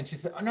really look. And she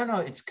said, oh, no,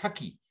 it's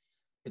kaki.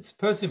 It's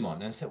persimmon.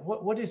 And I said,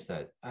 what is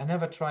that? I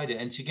never tried it.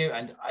 And she gave,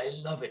 and I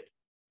love it.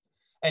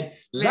 And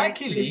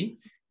luckily,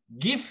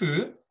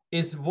 Gifu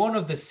is one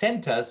of the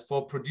centers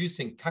for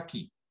producing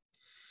kaki.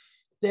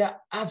 They're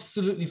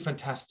absolutely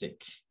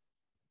fantastic.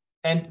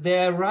 And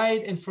they're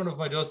right in front of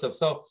my doorstep.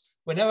 So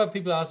whenever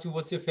people ask me,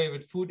 what's your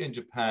favorite food in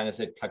Japan? I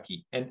said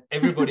kaki. And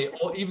everybody,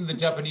 or even the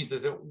Japanese, they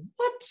say,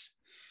 what?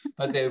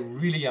 But they're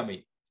really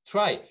yummy.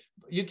 Try.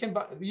 You can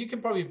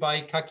probably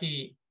buy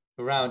kaki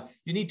around.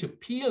 You need to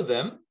peel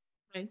them,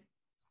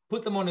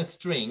 put them on a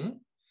string,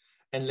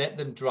 and let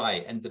them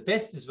dry. And the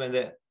best is when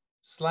they're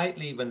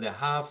slightly when they're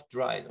half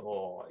dried.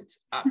 Oh, it's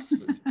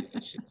absolutely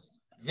delicious.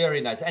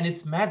 Very nice. And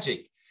it's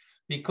magic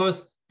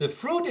because the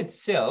fruit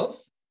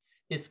itself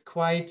is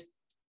quite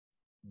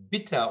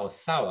bitter or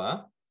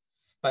sour,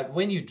 but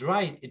when you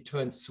dry it, it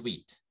turns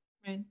sweet.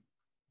 Right.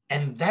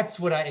 And that's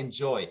what I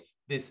enjoy.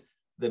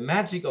 The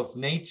magic of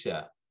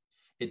nature.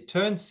 It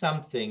turns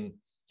something,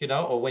 you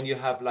know, or when you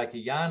have like a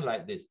yarn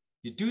like this,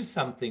 you do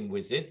something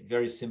with it,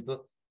 very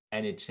simple,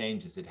 and it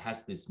changes. It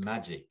has this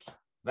magic.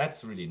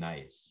 That's really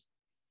nice.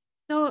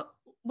 So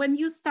when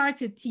you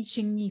started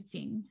teaching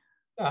knitting,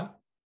 yeah,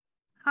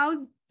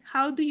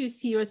 how do you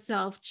see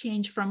yourself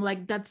change from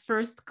like that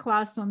first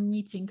class on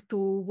knitting to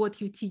what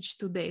you teach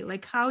today?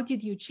 Like, how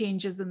did you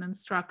change as an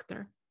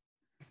instructor?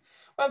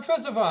 Well,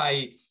 first of all,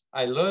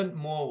 I learned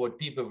more what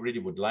people really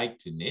would like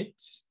to knit.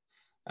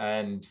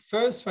 And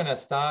first, when I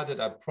started,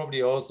 I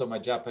probably also, my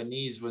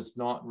Japanese was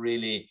not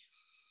really,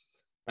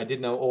 I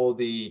didn't know all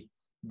the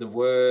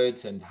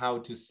words and how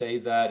to say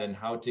that and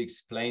how to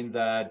explain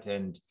that.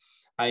 And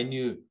I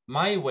knew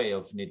my way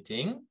of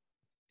knitting,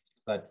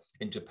 but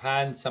in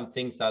Japan, some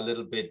things are a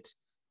little bit,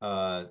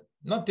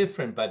 not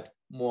different, but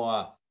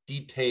more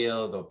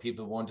detailed, or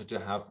people wanted to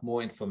have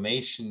more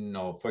information,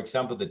 or for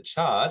example, the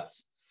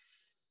charts.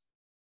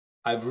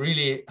 I've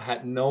really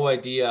had no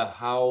idea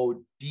how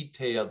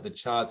detailed the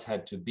charts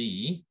had to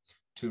be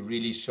to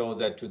really show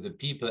that to the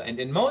people. And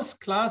in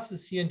most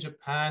classes here in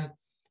Japan,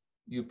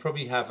 you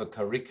probably have a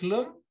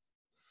curriculum,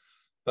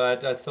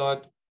 but I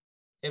thought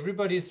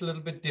everybody's a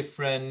little bit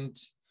different.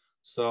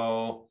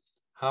 So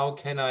how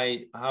can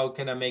I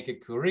make a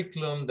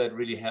curriculum that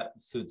really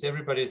suits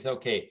everybody? So,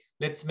 okay,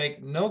 let's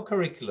make no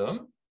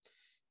curriculum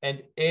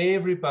and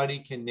everybody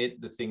can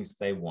knit the things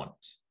they want.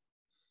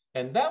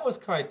 And that was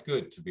quite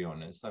good, to be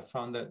honest. I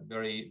found that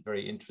very,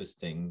 very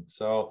interesting.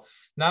 So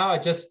now I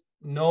just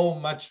know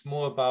much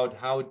more about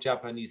how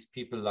Japanese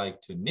people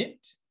like to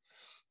knit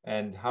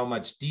and how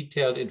much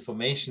detailed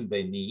information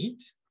they need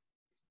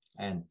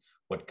and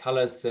what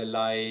colors they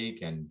like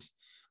and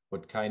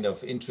what kind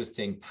of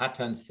interesting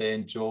patterns they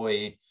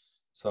enjoy.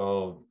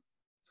 So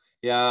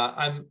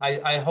yeah,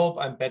 I hope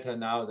I'm better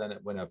now than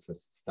when I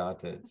first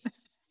started.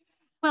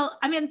 Well,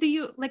 I mean,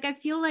 I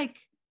feel like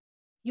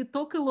you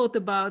talk a lot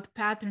about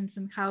patterns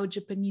and how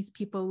Japanese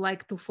people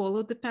like to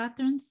follow the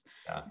patterns.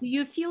 Yeah. Do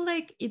you feel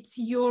like it's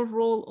your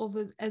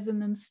role as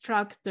an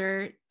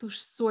instructor to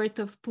sort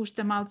of push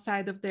them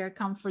outside of their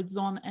comfort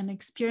zone and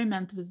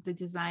experiment with the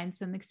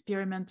designs and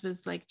experiment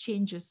with like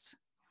changes?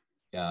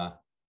 Yeah,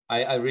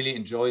 I really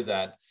enjoy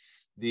that.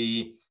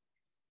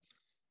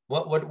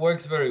 What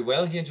works very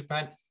well here in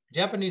Japan,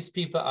 Japanese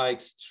people are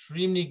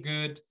extremely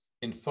good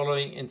in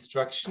following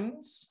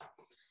instructions.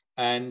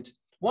 And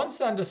once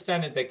they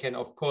understand it, they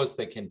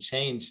can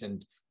change.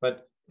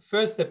 But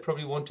first they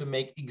probably want to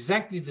make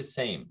exactly the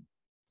same.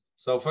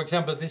 So for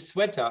example, this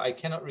sweater, I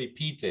cannot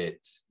repeat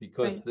it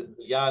because right. the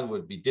yarn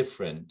would be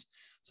different.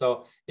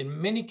 So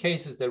in many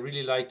cases, they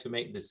really like to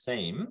make the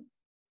same.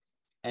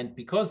 And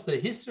because the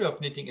history of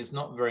knitting is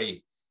not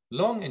very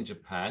long in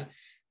Japan,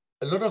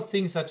 a lot of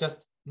things are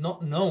just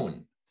not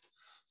known.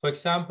 For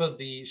example,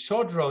 the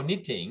short row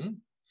knitting,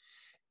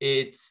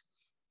 it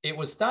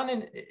was done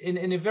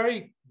in a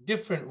very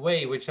different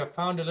way, which I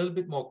found a little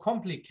bit more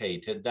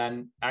complicated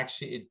than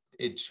actually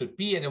it should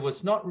be. And it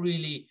was not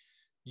really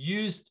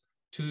used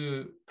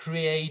to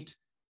create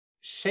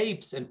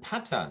shapes and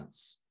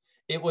patterns.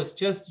 It was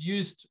just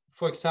used,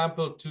 for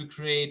example, to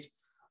create,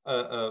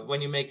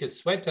 when you make a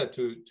sweater,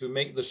 to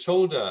make the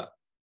shoulder,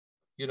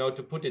 you know,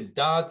 to put in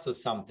darts or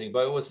something,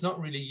 but it was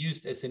not really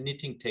used as a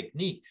knitting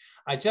technique.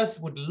 I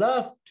just would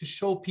love to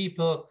show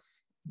people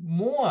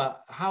more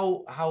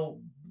how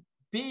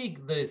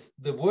big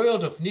the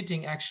world of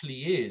knitting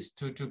actually is,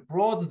 to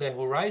broaden their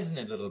horizon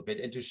a little bit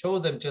and to show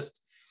them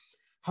just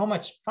how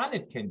much fun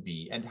it can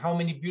be and how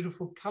many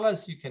beautiful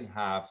colors you can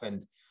have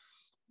and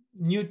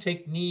new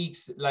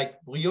techniques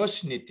like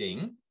brioche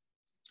knitting.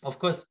 Of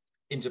course,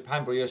 in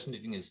Japan, brioche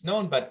knitting is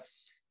known, but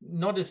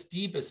not as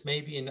deep as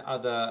maybe in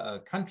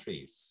other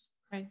countries.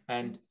 Right.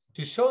 And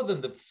to show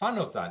them the fun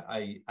of that,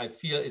 I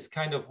feel is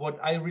kind of what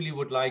I really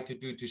would like to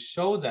do, to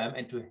show them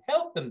and to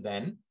help them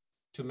then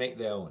to make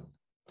their own.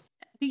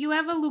 Do you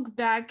ever look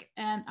back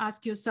and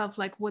ask yourself,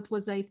 like, what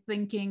was I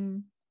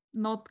thinking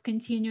not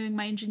continuing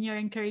my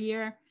engineering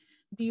career?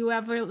 Do you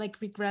ever like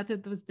regret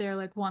it? Was there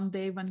like one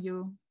day when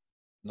you...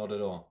 Not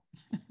at all.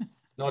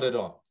 Not at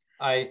all.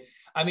 I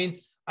mean,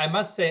 I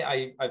must say,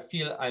 I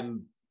feel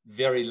I'm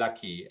very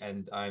lucky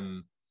and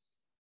I'm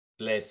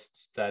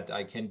blessed that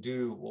I can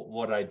do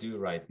what I do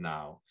right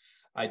now.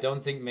 I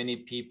don't think many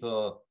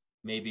people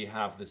maybe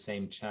have the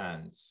same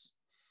chance.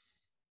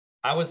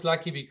 I was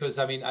lucky because,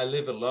 I mean, I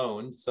live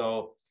alone.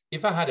 So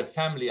if I had a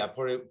family, I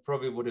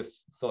probably would have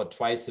thought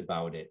twice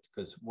about it,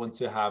 because once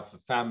you have a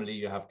family,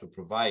 you have to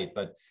provide.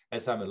 But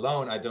as I'm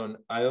alone,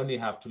 I only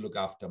have to look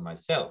after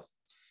myself.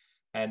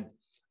 And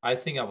I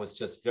think I was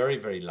just very,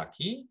 very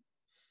lucky.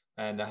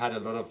 And I had a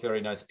lot of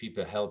very nice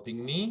people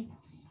helping me.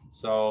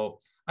 So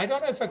I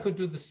don't know if I could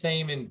do the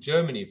same in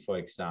Germany, for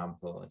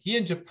example. Here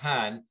in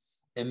Japan,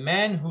 a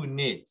man who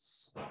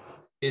knits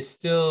is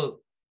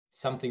still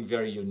something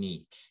very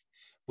unique,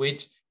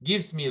 which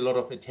gives me a lot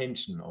of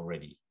attention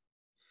already.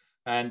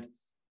 And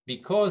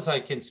because I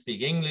can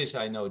speak English,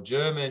 I know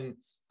German,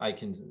 I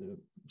can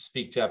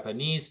speak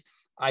Japanese,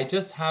 I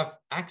just have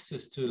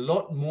access to a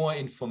lot more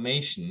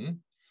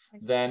information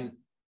than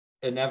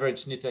an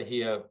average knitter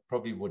here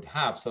probably would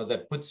have. So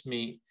that puts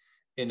me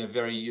in a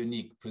very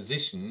unique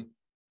position.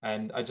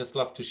 And I just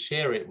love to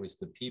share it with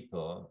the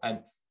people. And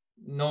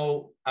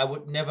no, I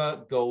would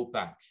never go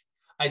back.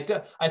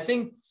 I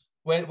think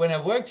when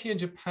I worked here in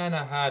Japan,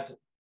 I had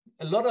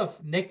a lot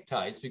of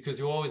neckties because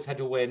you always had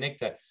to wear a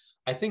necktie.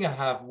 I think I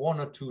have 1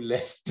 or 2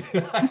 left.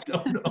 I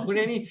don't own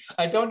any.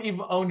 I don't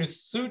even own a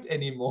suit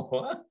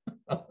anymore.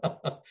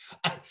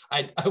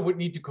 I would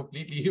need to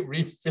completely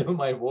refill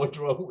my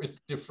wardrobe with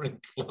different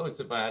clothes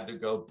if I had to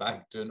go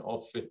back to an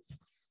office.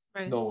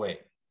 Right. No way.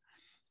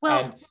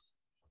 Well,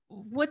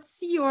 what's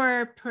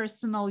your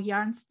personal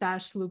yarn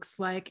stash looks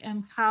like,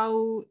 and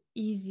how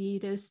easy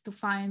it is to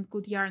find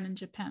good yarn in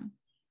Japan?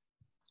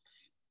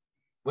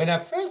 When I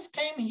first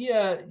came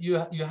here,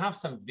 you have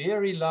some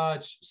very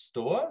large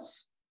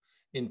stores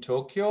in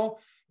Tokyo.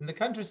 In the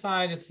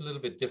countryside, it's a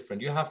little bit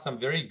different. You have some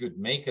very good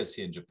makers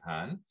here in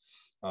Japan,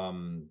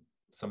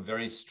 some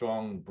very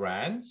strong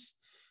brands.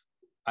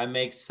 I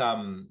make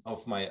some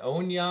of my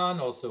own yarn,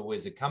 also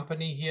with a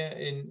company here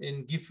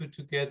in Gifu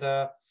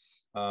together.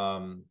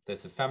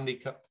 There's a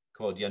family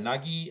called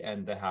Yanagi,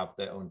 and they have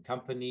their own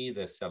company.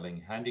 They're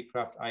selling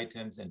handicraft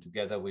items, and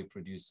together we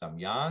produce some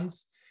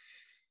yarns.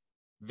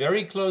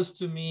 Very close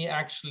to me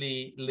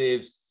actually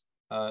lives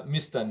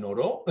Mr.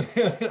 Noro.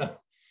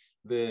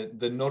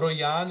 The Noro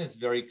yarn is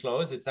very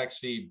close. It's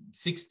actually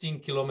 16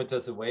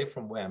 kilometers away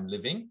from where I'm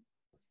living.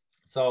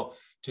 So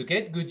to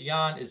get good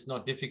yarn is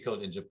not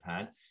difficult in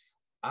Japan.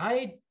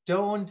 I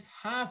don't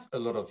have a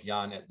lot of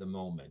yarn at the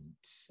moment.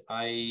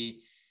 I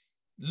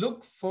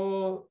look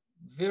for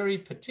very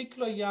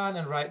particular yarn,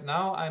 and right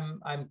now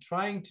I'm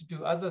trying to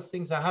do other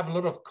things. I have a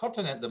lot of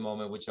cotton at the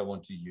moment, which I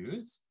want to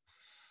use.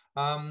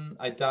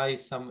 I dye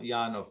some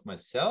yarn of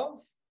myself,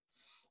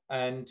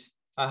 and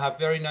I have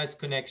very nice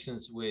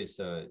connections with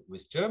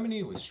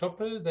Germany, with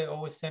Schoppel. They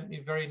always send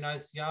me very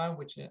nice yarn,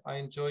 which I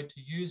enjoy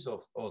to use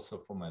also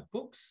for my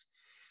books.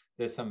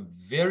 There's some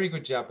very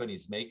good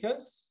Japanese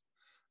makers,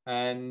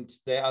 and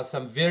there are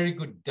some very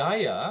good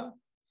dyer,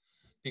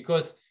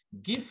 because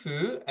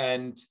Gifu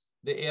and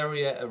the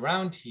area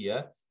around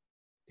here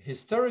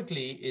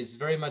historically is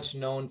very much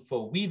known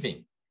for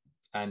weaving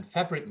and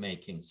fabric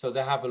making. So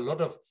they have a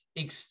lot of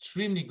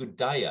extremely good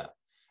dyer.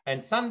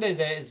 And Sunday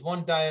there is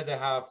one dyer, they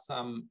have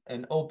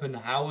an open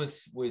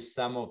house with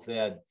some of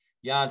their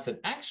yarns. And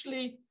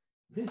actually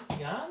this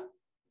yarn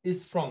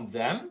is from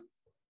them,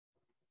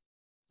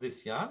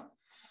 this yarn.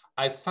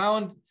 I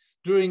found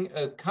during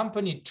a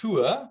company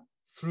tour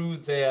through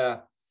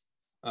their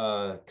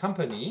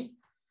company,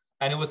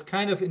 and it was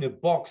kind of in a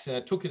box, and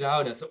I took it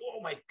out and I said,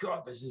 oh my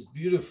God, this is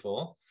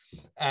beautiful.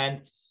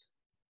 And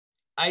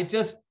I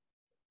just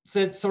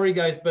said, sorry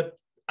guys, but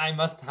I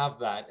must have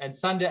that. And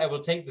Sunday I will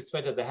take the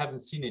sweater. They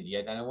haven't seen it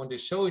yet, and I want to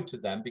show it to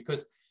them,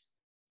 because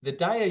the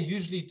dyer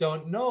usually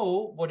don't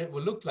know what it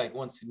will look like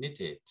once you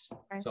knit it.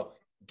 Right. So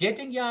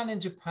getting yarn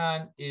in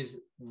Japan is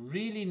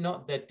really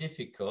not that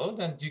difficult,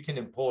 and you can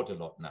import a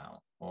lot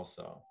now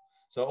also.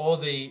 So all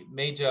the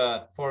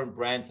major foreign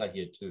brands are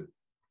here too.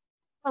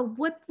 Well,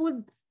 what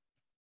would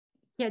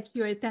get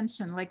your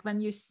attention? Like when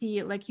you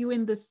see, like you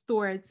in the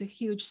store, it's a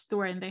huge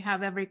store and they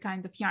have every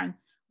kind of yarn.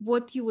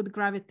 What you would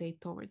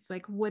gravitate towards?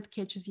 Like what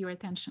catches your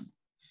attention?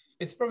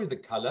 It's probably the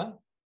color.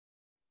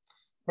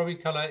 Probably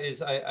color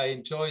is, I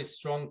enjoy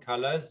strong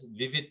colors,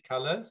 vivid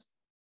colors.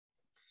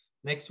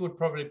 Next would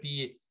probably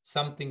be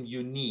something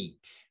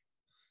unique,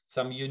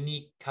 some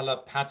unique color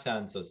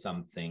patterns or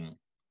something.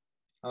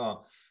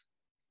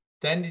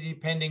 Then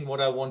depending what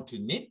I want to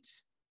knit.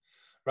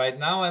 Right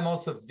now, I'm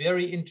also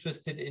very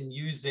interested in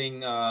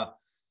using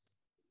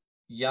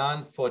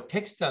yarn for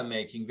textile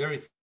making, very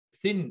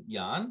thin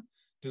yarn,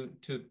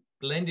 to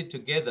blend it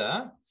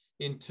together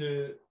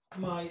into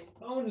my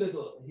own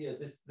little, here,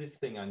 this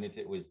thing I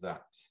knitted with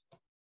that.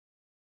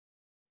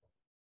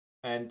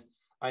 And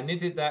I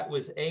knitted that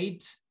with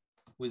eight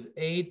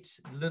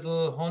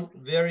little,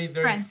 very,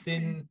 very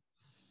thin,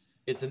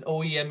 it's an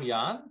OEM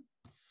yarn.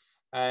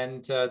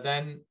 And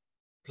then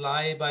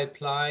ply by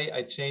ply,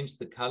 I changed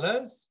the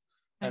colors.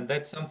 And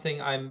that's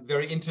something I'm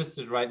very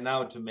interested right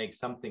now to make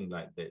something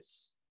like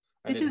this.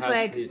 And it has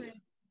like, this.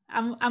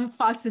 I'm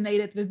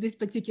fascinated with this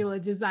particular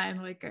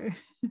design. Like,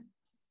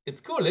 it's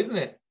cool, isn't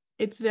it?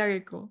 It's very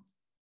cool.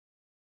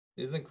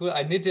 Isn't it cool?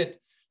 I knitted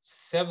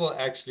several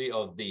actually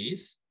of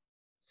these.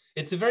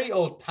 It's a very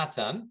old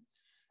pattern,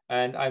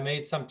 and I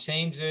made some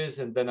changes,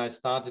 and then I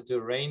started to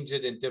arrange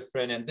it in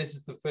different. And this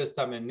is the first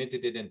time I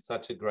knitted it in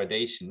such a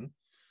gradation,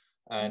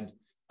 and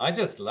I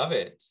just love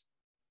it.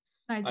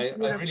 I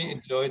really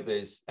enjoyed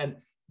this. And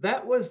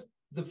that was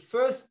the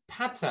first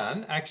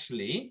pattern,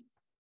 actually,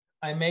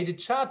 I made a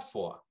chart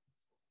for,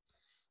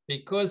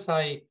 because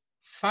I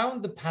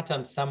found the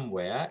pattern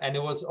somewhere and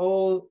it was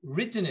all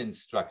written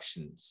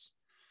instructions.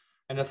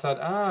 And I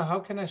thought, how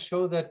can I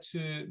show that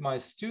to my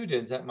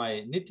students at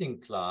my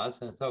knitting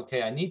class? And I thought,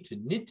 okay, I need to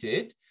knit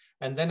it,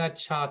 and then I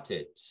chart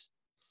it.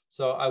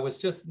 So I was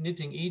just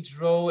knitting each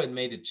row and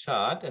made a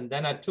chart, and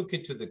then I took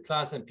it to the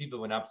class, and people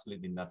went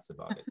absolutely nuts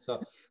about it.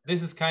 So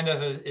this is kind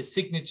of a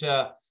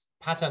signature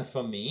pattern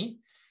for me.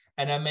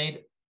 And I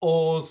made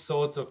all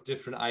sorts of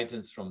different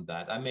items from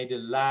that. I made a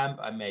lamp,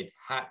 I made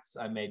hats,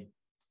 I made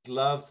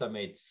gloves, I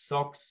made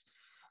socks.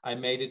 I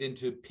made it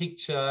into a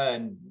picture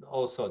and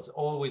all sorts,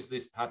 always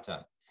this pattern.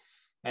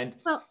 And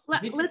well,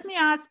 let me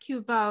ask you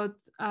about,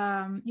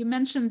 you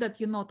mentioned that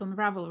you're not on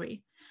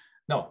Ravelry.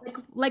 No.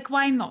 Like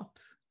why not?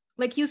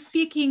 Like you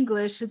speak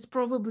English, it's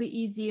probably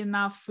easy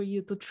enough for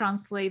you to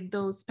translate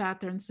those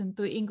patterns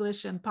into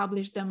English and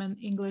publish them in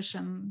English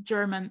and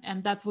German,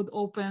 and that would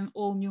open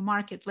all new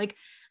markets. Like,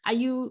 are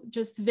you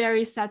just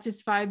very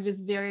satisfied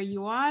with where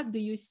you are? Do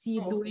you see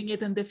doing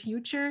it in the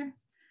future?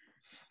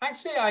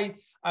 Actually,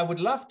 I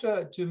would love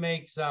to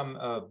make some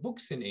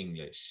books in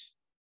English.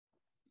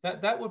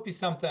 That would be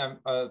something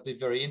I'd be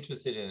very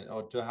interested in,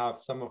 or to have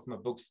some of my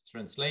books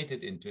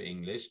translated into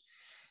English.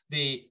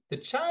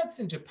 The charts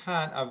in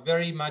Japan are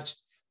very much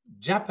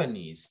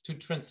Japanese. To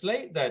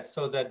translate that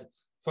so that,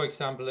 for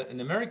example, an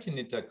American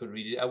knitter could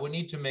read it, I would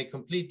need to make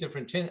complete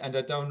different changes, and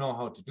I don't know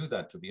how to do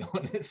that, to be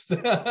honest.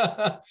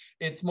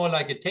 It's more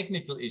like a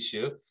technical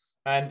issue.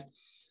 And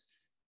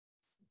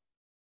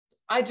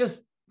I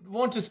just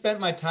want to spend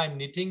my time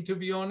knitting, to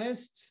be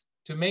honest.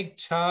 To make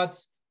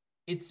charts,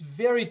 it's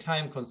very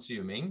time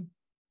consuming.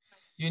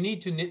 You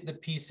need to knit the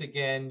piece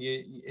again.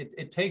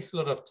 It takes a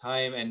lot of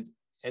time, and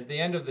at the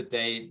end of the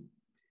day,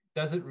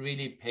 does it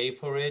really pay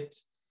for it?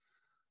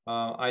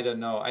 I don't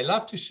know. I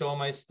love to show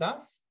my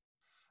stuff,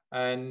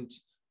 and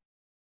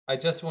I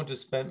just want to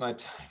spend my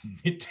time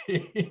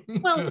knitting.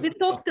 Well, we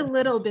talked a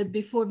little bit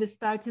before we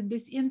started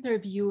this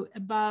interview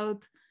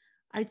about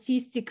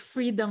artistic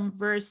freedom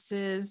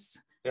versus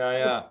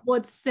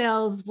what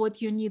sells, what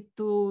you need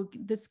to,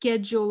 the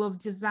schedule of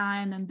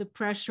design and the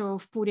pressure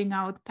of putting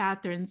out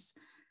patterns.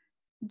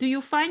 Do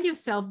you find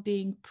yourself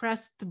being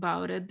pressed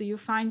about it? Do you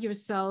find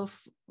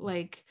yourself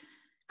like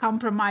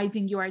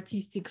compromising your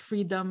artistic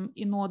freedom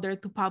in order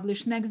to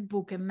publish next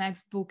book and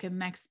next book and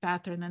next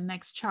pattern and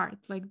next chart?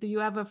 Like, do you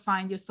ever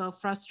find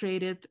yourself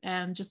frustrated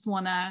and just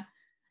want to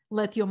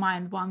let your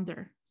mind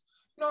wander?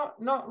 No,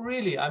 not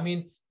really. I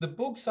mean, the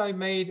books I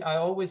made, I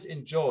always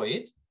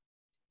enjoyed.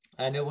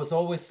 And it was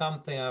always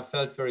something I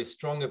felt very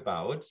strong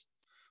about.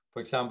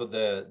 For example,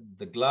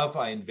 the glove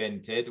I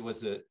invented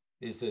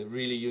is a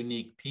really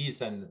unique piece,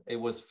 and it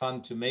was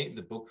fun to make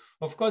the book.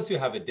 Of course, you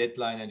have a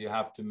deadline and you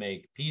have to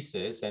make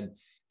pieces, and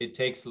it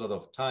takes a lot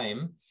of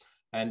time.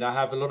 And I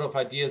have a lot of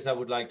ideas I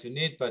would like to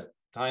knit, but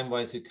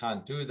time-wise, you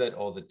can't do that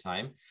all the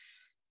time.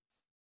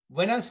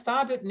 When I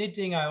started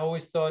knitting, I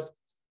always thought,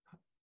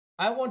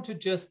 I want to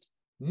just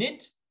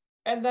knit,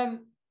 and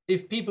then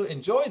if people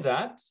enjoy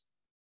that,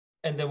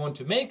 and they want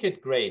to make it,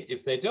 great.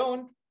 If they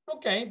don't,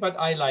 okay, but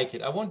I like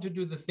it. I want to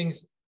do the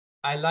things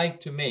I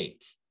like to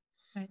make.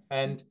 Right.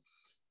 And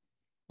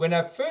when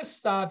I first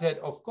started,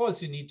 of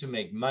course, you need to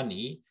make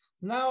money.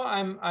 Now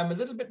I'm a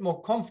little bit more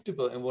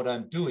comfortable in what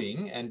I'm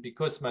doing. And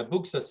because my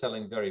books are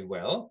selling very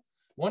well,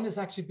 one is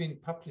actually being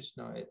published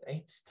now at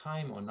 8th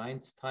time or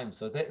 9th time.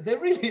 So they're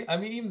really, I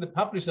mean, even the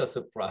publishers are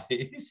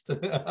surprised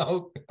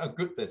how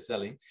good they're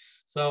selling.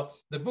 So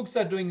the books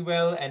are doing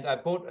well, and I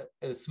bought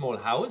a small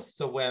house.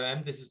 So where I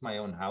am, this is my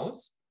own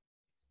house.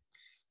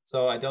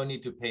 So I don't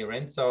need to pay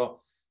rent. So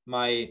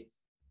my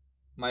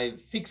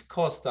fixed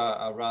costs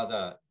are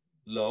rather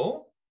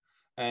low.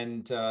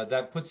 And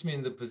that puts me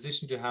in the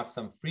position to have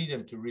some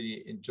freedom to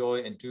really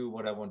enjoy and do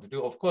what I want to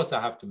do. Of course, I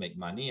have to make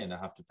money, and I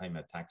have to pay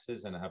my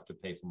taxes, and I have to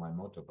pay for my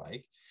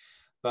motorbike.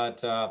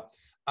 But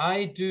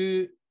I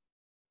do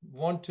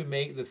want to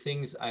make the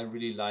things I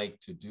really like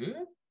to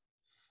do.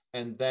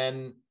 And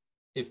then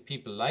if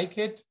people like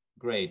it,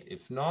 great.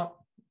 If not,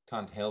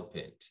 can't help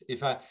it.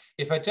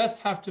 If I just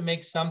have to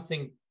make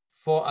something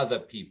for other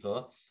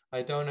people,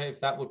 I don't know if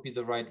that would be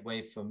the right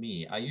way for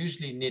me. I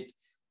usually knit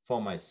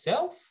for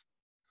myself,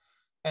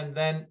 and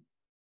then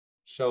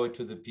show it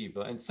to the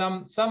people. And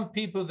some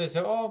people, they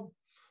say, oh,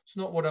 it's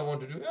not what I want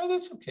to do. Oh,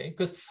 that's okay.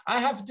 Because I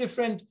have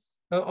different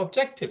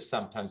objectives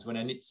sometimes when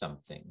I knit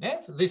something.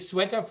 Yeah? For this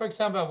sweater, for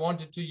example, I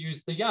wanted to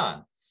use the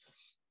yarn.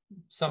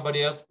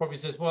 Somebody else probably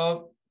says,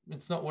 well,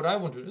 it's not what I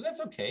want to do.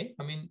 That's okay.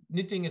 I mean,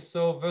 knitting is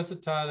so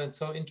versatile and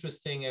so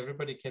interesting.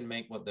 Everybody can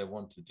make what they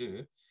want to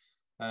do.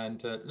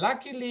 And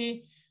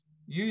luckily,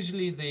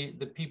 usually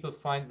the people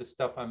find the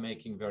stuff I'm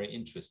making very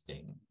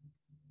interesting.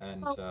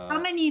 And how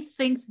many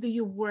things do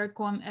you work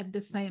on at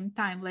the same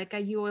time? Like, are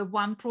you a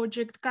one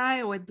project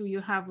guy, or do you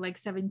have like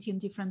 17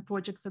 different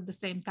projects at the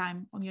same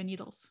time on your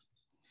needles?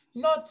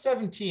 Not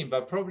 17,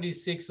 but probably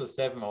 6 or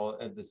 7 all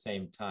at the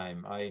same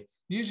time. I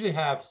usually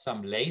have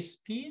some lace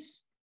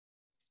piece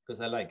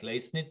because I like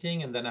lace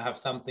knitting, and then I have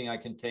something I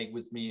can take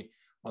with me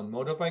on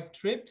motorbike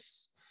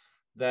trips.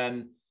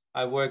 Then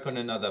I work on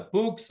another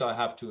book, so I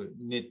have to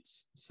knit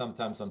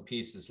sometimes on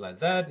pieces like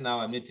that. Now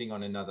I'm knitting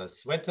on another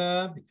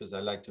sweater because I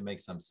like to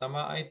make some summer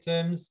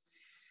items.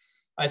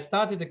 I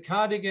started a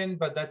cardigan,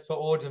 but that's for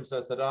autumn. So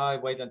I thought, oh, I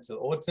wait until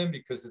autumn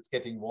because it's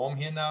getting warm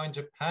here now in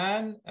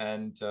Japan.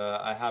 And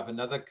I have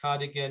another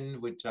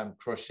cardigan, which I'm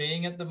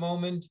crocheting at the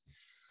moment.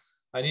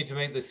 I need to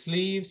make the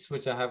sleeves,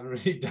 which I haven't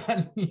really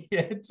done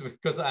yet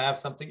because I have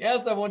something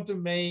else I want to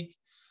make.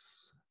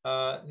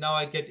 Now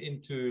I get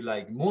into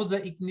like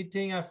mosaic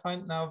knitting. I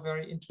find now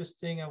very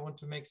interesting. I want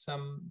to make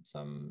some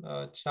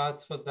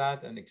charts for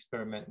that and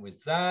experiment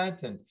with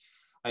that. And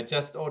I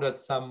just ordered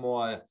some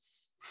more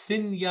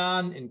thin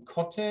yarn in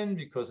cotton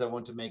because I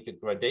want to make a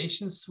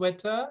gradation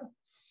sweater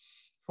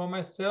for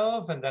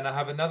myself. And then I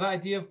have another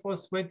idea for a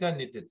sweater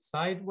knitted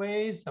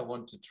sideways. I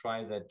want to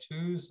try that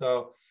too.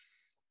 So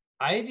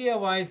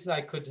idea-wise,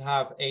 I could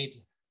have 8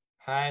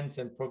 hands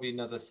and probably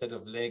another set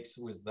of legs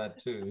with that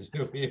too,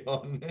 to be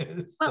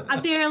honest. Well,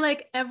 are there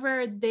like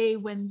ever a day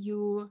when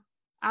you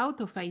out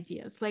of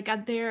ideas? Like,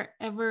 are there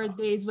ever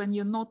days when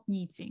you're not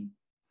knitting?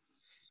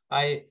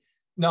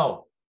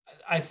 No,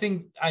 I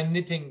think I'm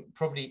knitting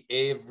probably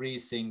every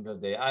single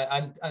day.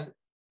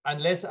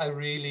 Unless I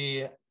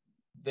really,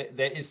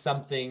 there is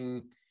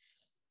something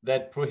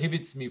that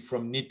prohibits me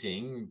from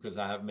knitting because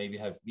I maybe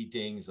have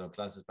meetings or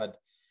classes, but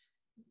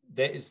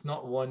there is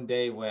not one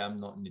day where I'm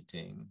not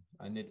knitting.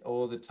 I knit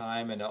all the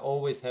time and I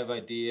always have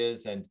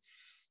ideas, and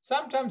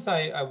sometimes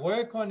I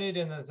work on it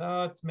and I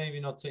thought, oh, it's maybe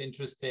not so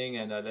interesting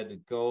and I let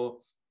it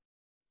go.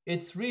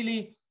 It's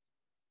really,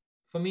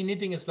 for me,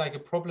 knitting is like a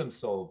problem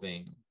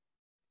solving.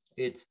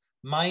 It's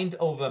mind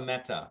over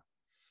matter.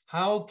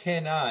 How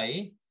can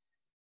I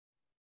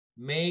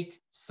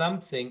make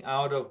something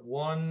out of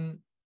one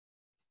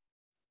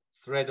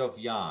thread of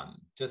yarn,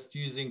 just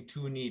using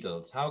 2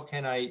 needles? How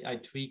can I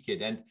tweak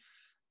it? And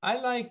I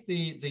like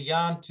the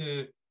yarn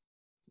to,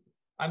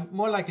 I'm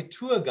more like a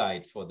tour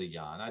guide for the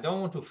yarn. I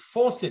don't want to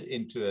force it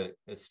into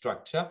a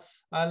structure.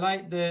 I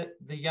like the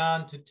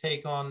yarn to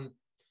take on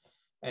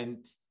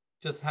and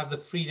just have the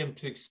freedom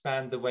to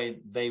expand the way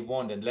they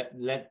want and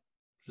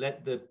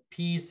let the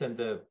piece and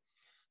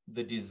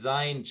the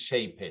design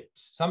shape it.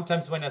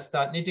 Sometimes when I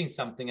start knitting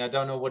something, I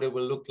don't know what it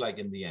will look like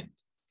in the end.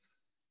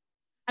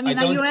 I mean,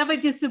 are you ever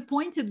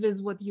disappointed with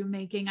what you're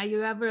making? Are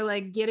you ever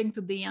like getting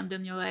to the end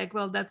and you're like,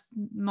 well, that's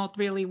not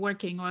really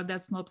working, or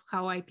that's not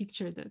how I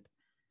pictured it?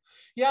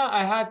 Yeah,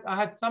 I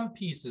had some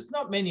pieces,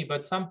 not many,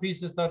 but some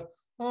pieces that,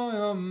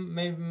 oh,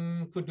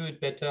 maybe could do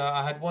it better.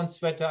 I had one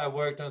sweater I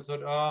worked on, I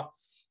thought, oh,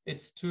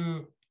 it's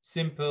too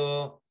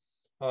simple.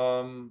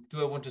 Do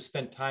I want to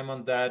spend time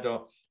on that?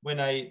 Or when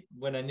I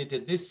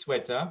knitted this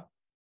sweater,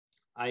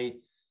 I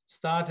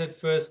started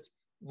first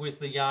with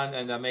the yarn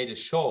and I made a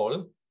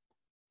shawl.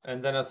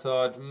 And then I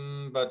thought,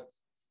 but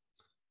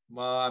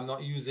well, I'm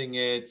not using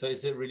it. So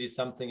is it really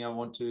something I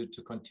want to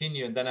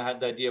continue? And then I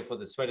had the idea for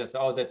the sweater. So,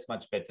 oh, that's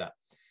much better.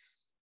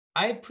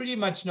 I pretty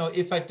much know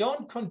if I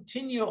don't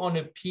continue on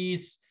a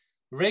piece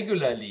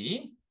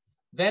regularly,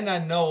 then I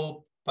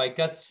know by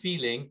gut's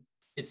feeling,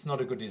 it's not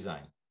a good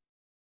design.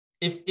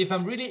 If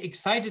I'm really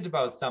excited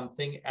about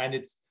something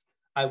and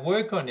I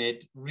work on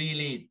it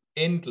really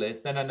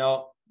endless, then I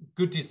know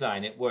good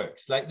design, it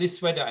works. Like this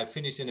sweater I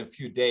finished in a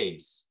few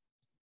days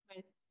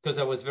because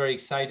I was very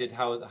excited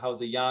how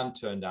the yarn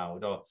turned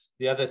out. Or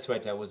the other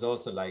sweater was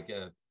also like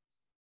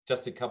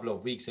just a couple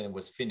of weeks and it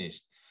was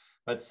finished.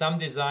 But some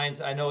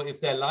designs, I know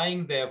if they're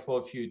lying there for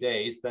a few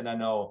days, then I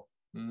know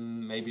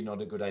maybe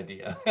not a good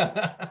idea.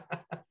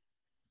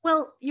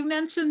 Well, you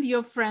mentioned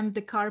your friend,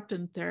 the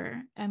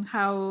carpenter, and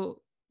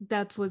how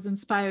that was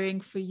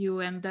inspiring for you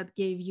and that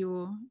gave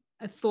you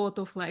a thought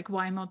of like,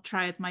 why not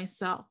try it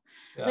myself?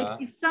 Yeah.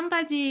 Like if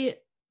somebody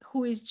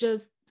who is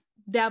just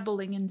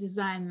dabbling in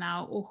design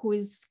now or who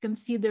is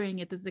considering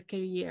it as a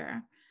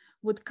career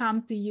would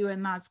come to you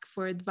and ask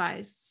for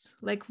advice,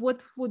 like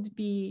what would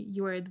be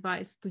your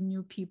advice to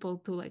new people,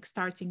 to like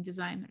starting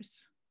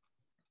designers?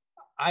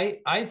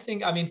 I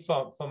think, I mean,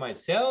 for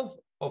myself,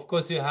 of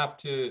course, you have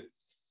to,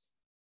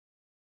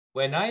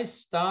 when I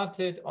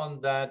started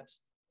on that,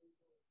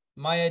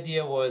 my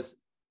idea was,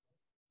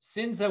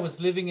 since I was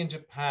living in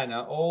Japan,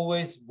 I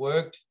always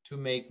worked to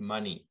make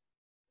money.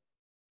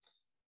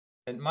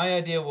 And my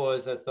idea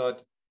was, I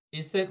thought,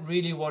 is that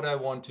really what I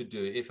want to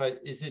do?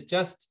 Is it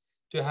just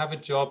to have a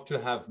job,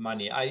 to have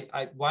money?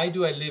 Why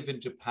do I live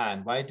in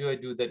Japan? Why do I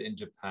do that in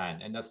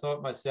Japan? And I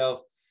thought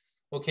myself,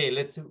 okay,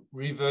 let's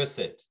reverse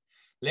it.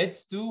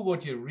 Let's do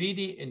what you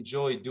really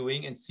enjoy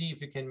doing and see if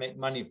you can make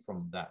money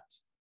from that.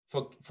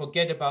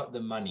 Forget about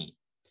the money.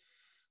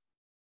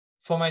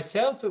 For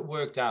myself, it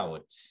worked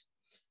out.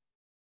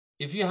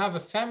 If you have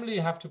a family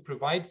you have to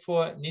provide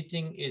for,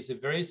 knitting is a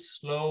very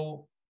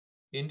slow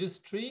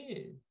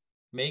industry.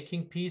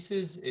 Making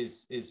pieces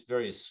is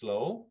very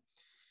slow.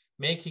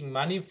 Making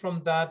money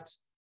from that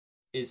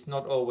is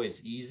not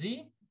always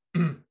easy.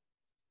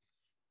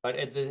 But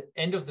at the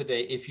end of the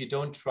day, if you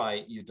don't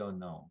try, you don't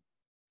know.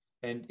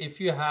 And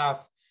if you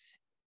have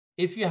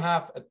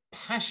a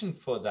passion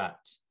for that,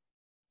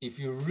 if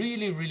you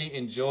really, really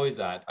enjoy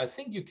that, I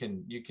think you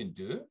can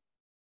do.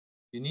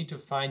 You need to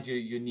find your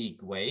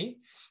unique way.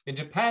 In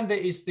Japan, there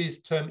is this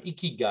term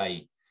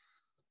ikigai.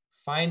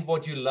 Find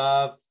what you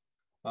love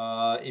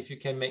if you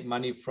can make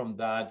money from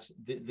that,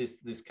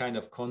 this kind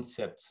of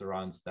concept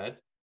surrounds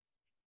that.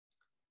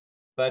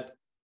 But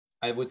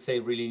I would say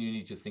really you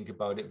need to think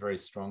about it very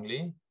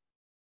strongly.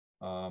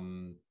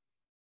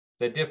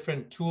 The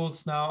different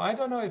tools now, I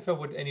don't know if I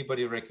would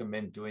anybody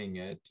recommend doing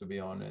it, to be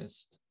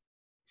honest.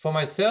 For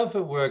myself,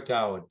 it worked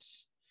out.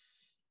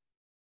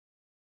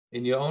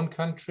 In your own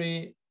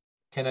country,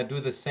 can I do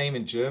the same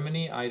in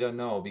Germany? I don't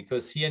know,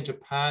 because here in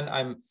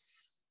Japan,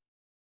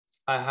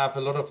 I have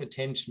a lot of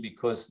attention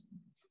because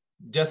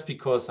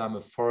I'm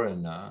a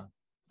foreigner.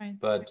 Right.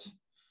 But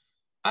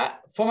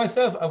for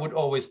myself, I would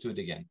always do it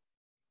again.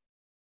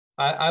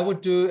 I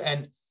would do,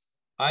 and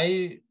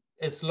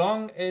as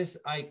long as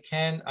I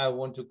can, I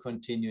want to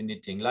continue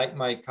knitting. Like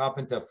my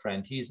carpenter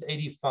friend, he's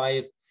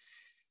 85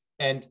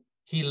 and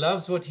he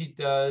loves what he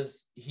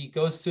does. He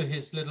goes to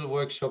his little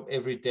workshop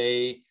every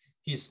day.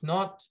 He's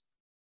not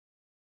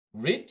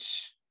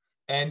rich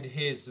and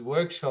his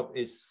workshop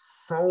is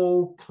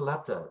so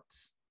cluttered.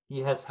 He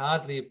has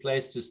hardly a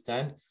place to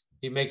stand.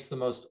 He makes the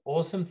most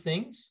awesome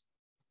things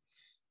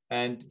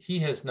and he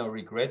has no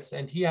regrets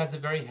and he has a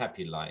very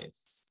happy life.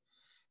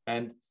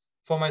 And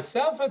for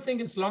myself, I think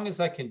as long as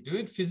I can do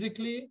it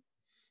physically,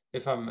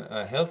 if I'm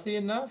healthy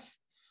enough,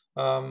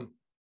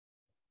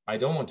 I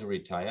don't want to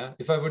retire.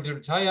 If I were to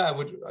retire, I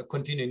would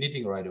continue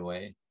knitting right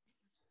away.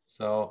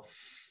 So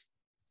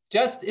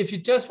if you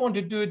just want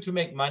to do it to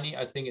make money,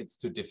 I think it's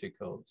too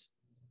difficult,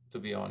 to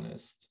be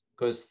honest,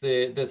 because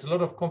there's a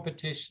lot of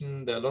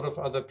competition. There are a lot of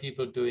other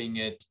people doing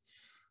it.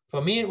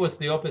 For me, it was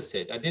the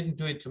opposite. I didn't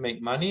do it to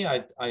make money.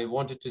 I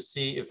wanted to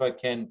see if I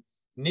can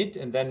knit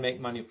and then make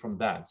money from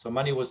that. So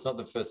money was not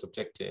the first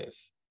objective.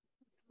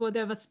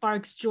 Whatever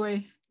sparks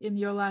joy in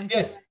your life.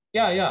 Yes,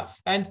 yeah.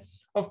 And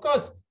of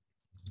course,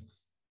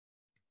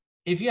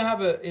 if you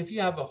have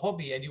a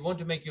hobby and you want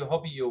to make your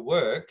hobby your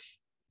work,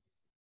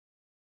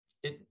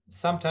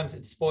 sometimes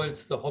it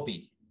spoils the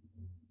hobby.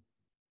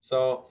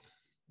 So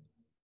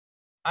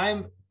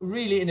I'm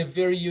really in a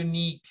very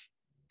unique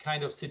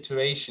kind of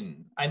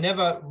situation. I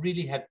never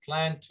really had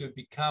planned to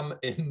become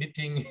a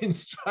knitting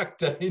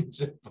instructor in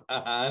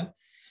Japan,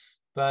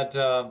 but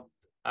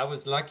I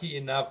was lucky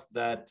enough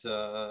that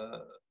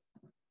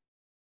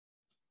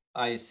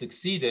I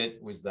succeeded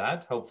with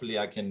that. Hopefully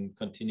I can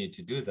continue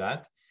to do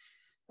that.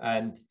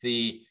 And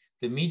the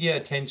media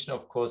attention,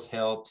 of course,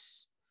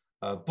 helps.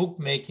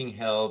 Bookmaking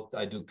helped.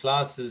 I do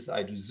classes.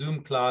 I do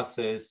Zoom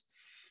classes.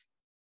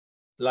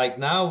 Like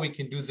now we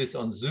can do this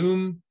on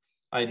Zoom.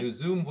 I do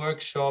Zoom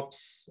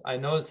workshops. I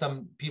know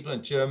some people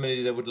in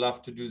Germany that would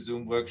love to do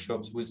Zoom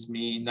workshops with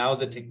me. Now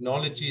the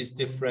technology is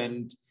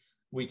different.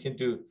 We can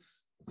do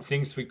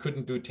things we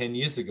couldn't do 10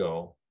 years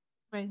ago.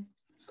 Right.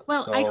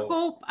 Well,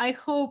 so, I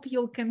hope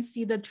you'll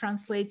consider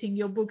translating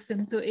your books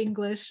into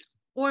English,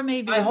 or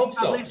maybe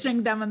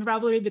publishing them in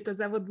Ravelry, because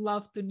I would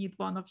love to knit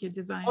one of your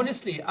designs.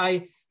 Honestly,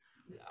 I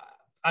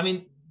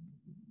mean,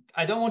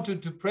 I don't want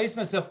to praise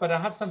myself, but I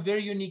have some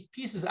very unique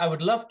pieces I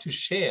would love to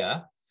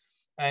share.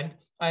 And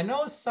I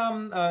know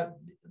some,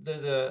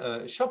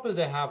 the Shopper,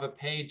 they have a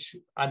page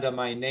under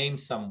my name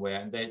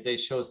somewhere, and they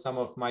show some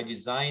of my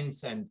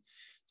designs, and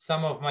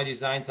some of my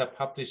designs are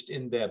published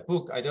in their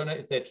book. I don't know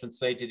if they're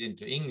translated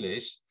into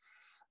English.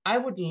 I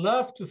would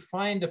love to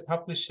find a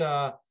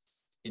publisher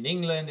in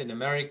England, in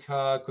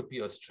America, could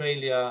be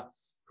Australia,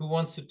 who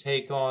wants to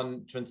take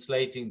on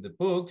translating the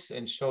books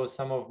and show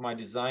some of my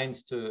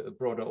designs to a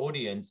broader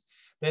audience.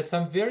 There's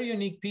some very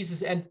unique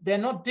pieces, and they're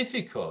not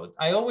difficult.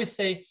 I always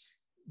say,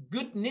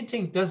 good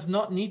knitting does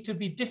not need to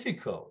be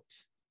difficult.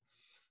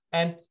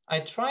 And I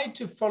try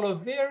to follow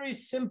very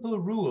simple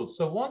rules.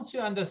 So once you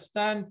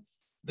understand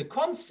the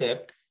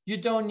concept, you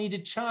don't need a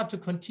chart to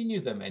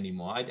continue them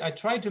anymore. I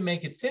try to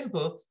make it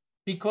simple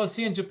because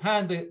here in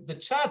Japan, the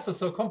charts are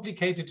so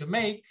complicated to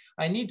make.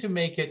 I need to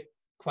make it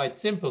quite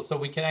simple so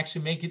we can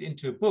actually make it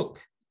into a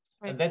book.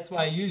 Right. And that's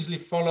why I usually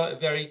follow a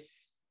very,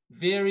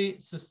 very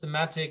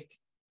systematic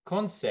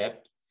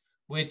concept,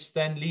 which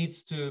then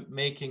leads to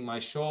making my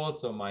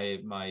shawls or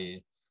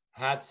my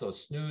hats or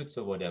snoods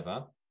or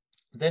whatever.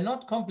 They're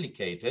not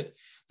complicated.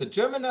 The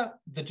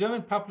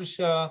German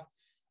publisher,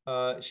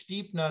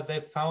 Stiebner, they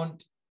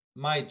found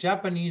my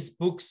Japanese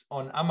books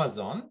on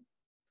Amazon.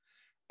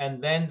 And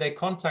then they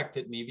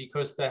contacted me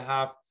because they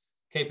have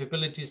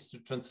capabilities to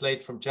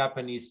translate from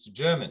Japanese to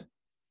German.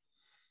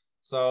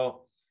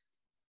 So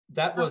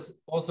that was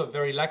also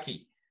very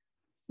lucky.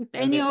 If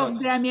any of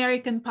the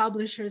American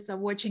publishers are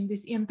watching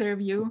this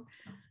interview.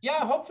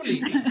 Yeah,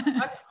 hopefully.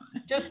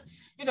 Just,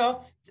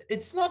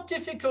 it's not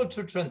difficult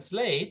to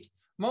translate.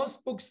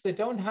 Most books, they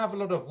don't have a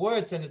lot of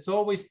words and it's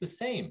always the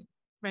same.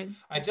 Right.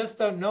 I just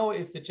don't know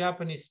if the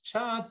Japanese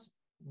charts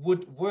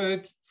would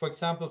work, for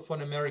example, for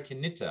an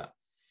American knitter.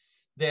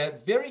 They're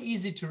very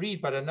easy to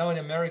read, but I know in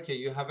America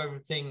you have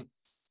everything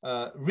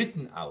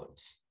written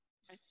out,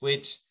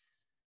 which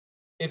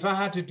if I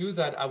had to do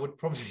that, I would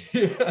probably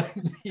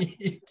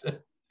need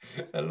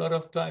a lot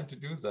of time to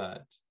do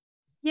that.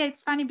 Yeah,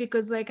 it's funny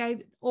because like I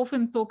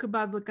often talk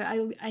about like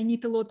I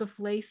need a lot of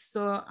lace,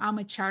 so I'm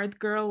a chart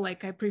girl.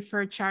 Like I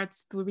prefer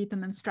charts to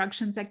written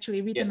instructions.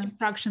 Actually, written Yes.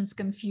 instructions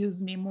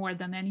confuse me more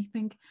than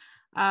anything.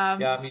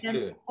 Yeah, me And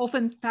too.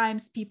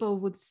 oftentimes people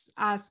would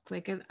ask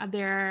like, are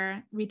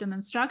there written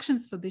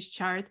instructions for this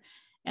chart?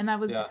 And I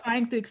was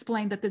trying to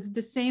explain that it's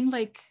the same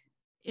like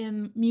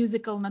in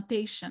musical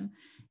notation.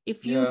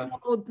 If you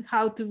know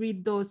how to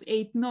read those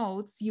 8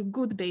 notes, you're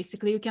good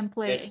basically. You can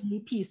play any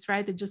piece,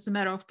 right? It's just a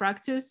matter of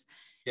practice.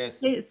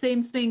 Yes.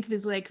 Same thing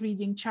with like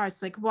reading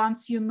charts. Like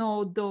once you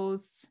know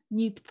those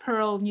knit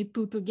purl, knit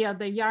two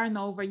together, yarn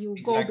over, you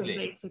go there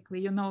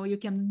basically. You know, you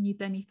can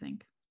knit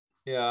anything.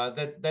 Yeah,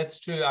 that's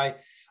true. I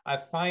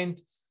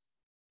find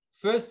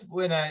first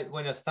when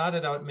I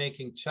started out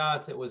making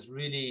charts, it was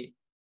really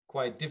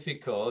quite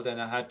difficult,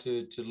 and I had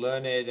to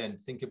learn it and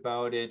think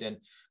about it.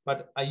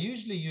 But I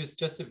usually use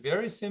just a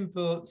very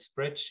simple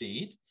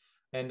spreadsheet,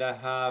 and I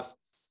have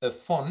a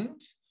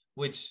font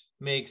which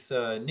makes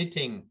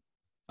knitting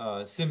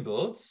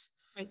symbols.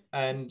 Right.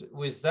 And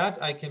with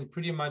that, I can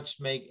pretty much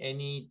make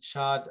any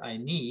chart I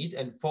need.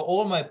 And for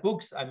all my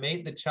books, I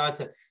made the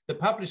charts. The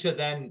publisher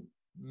then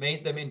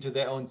made them into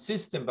their own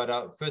system, but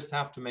I first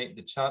have to make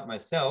the chart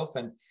myself.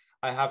 And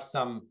I have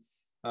some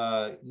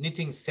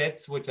knitting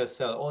sets which I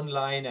sell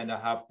online, and I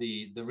have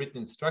the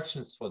written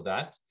instructions for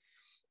that.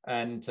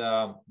 And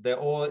they're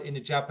all in a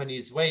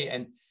Japanese way.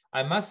 And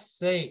I must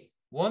say,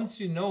 once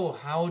you know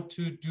how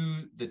to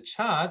do the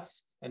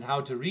charts and how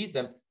to read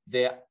them,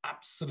 they're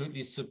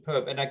absolutely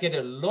superb. And I get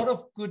a lot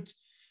of good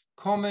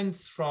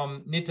comments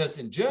from knitters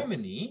in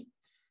Germany.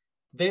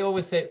 They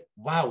always say,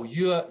 wow,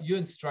 your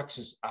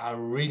instructions are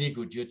really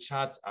good. Your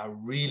charts are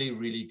really,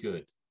 really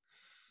good.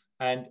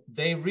 And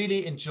they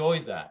really enjoy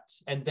that.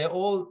 And they're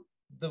all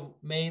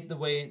made the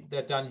way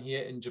they're done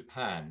here in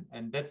Japan.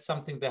 And that's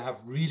something they have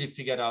really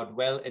figured out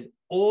well. And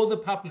all the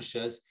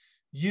publishers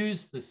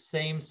use the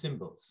same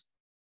symbols.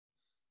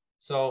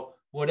 So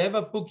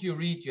whatever book you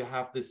read, you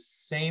have the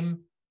same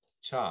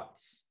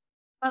charts.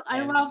 Well,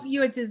 I love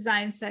your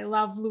designs. I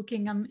love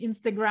looking on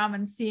Instagram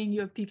and seeing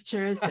your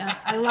pictures. And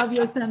I love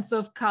your sense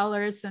of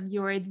colors and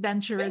your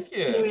adventurous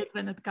spirit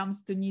when it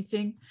comes to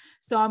knitting.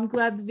 So I'm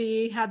glad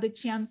we had the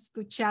chance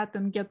to chat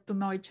and get to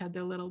know each other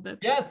a little bit.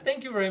 Yeah,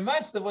 thank you very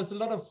much. That was a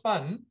lot of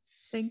fun.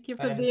 Thank you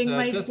for being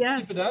my just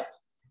guest. Keep it up.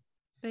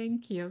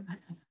 Thank you.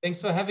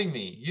 Thanks for having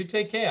me. You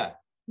take care.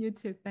 You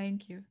too.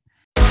 Thank you.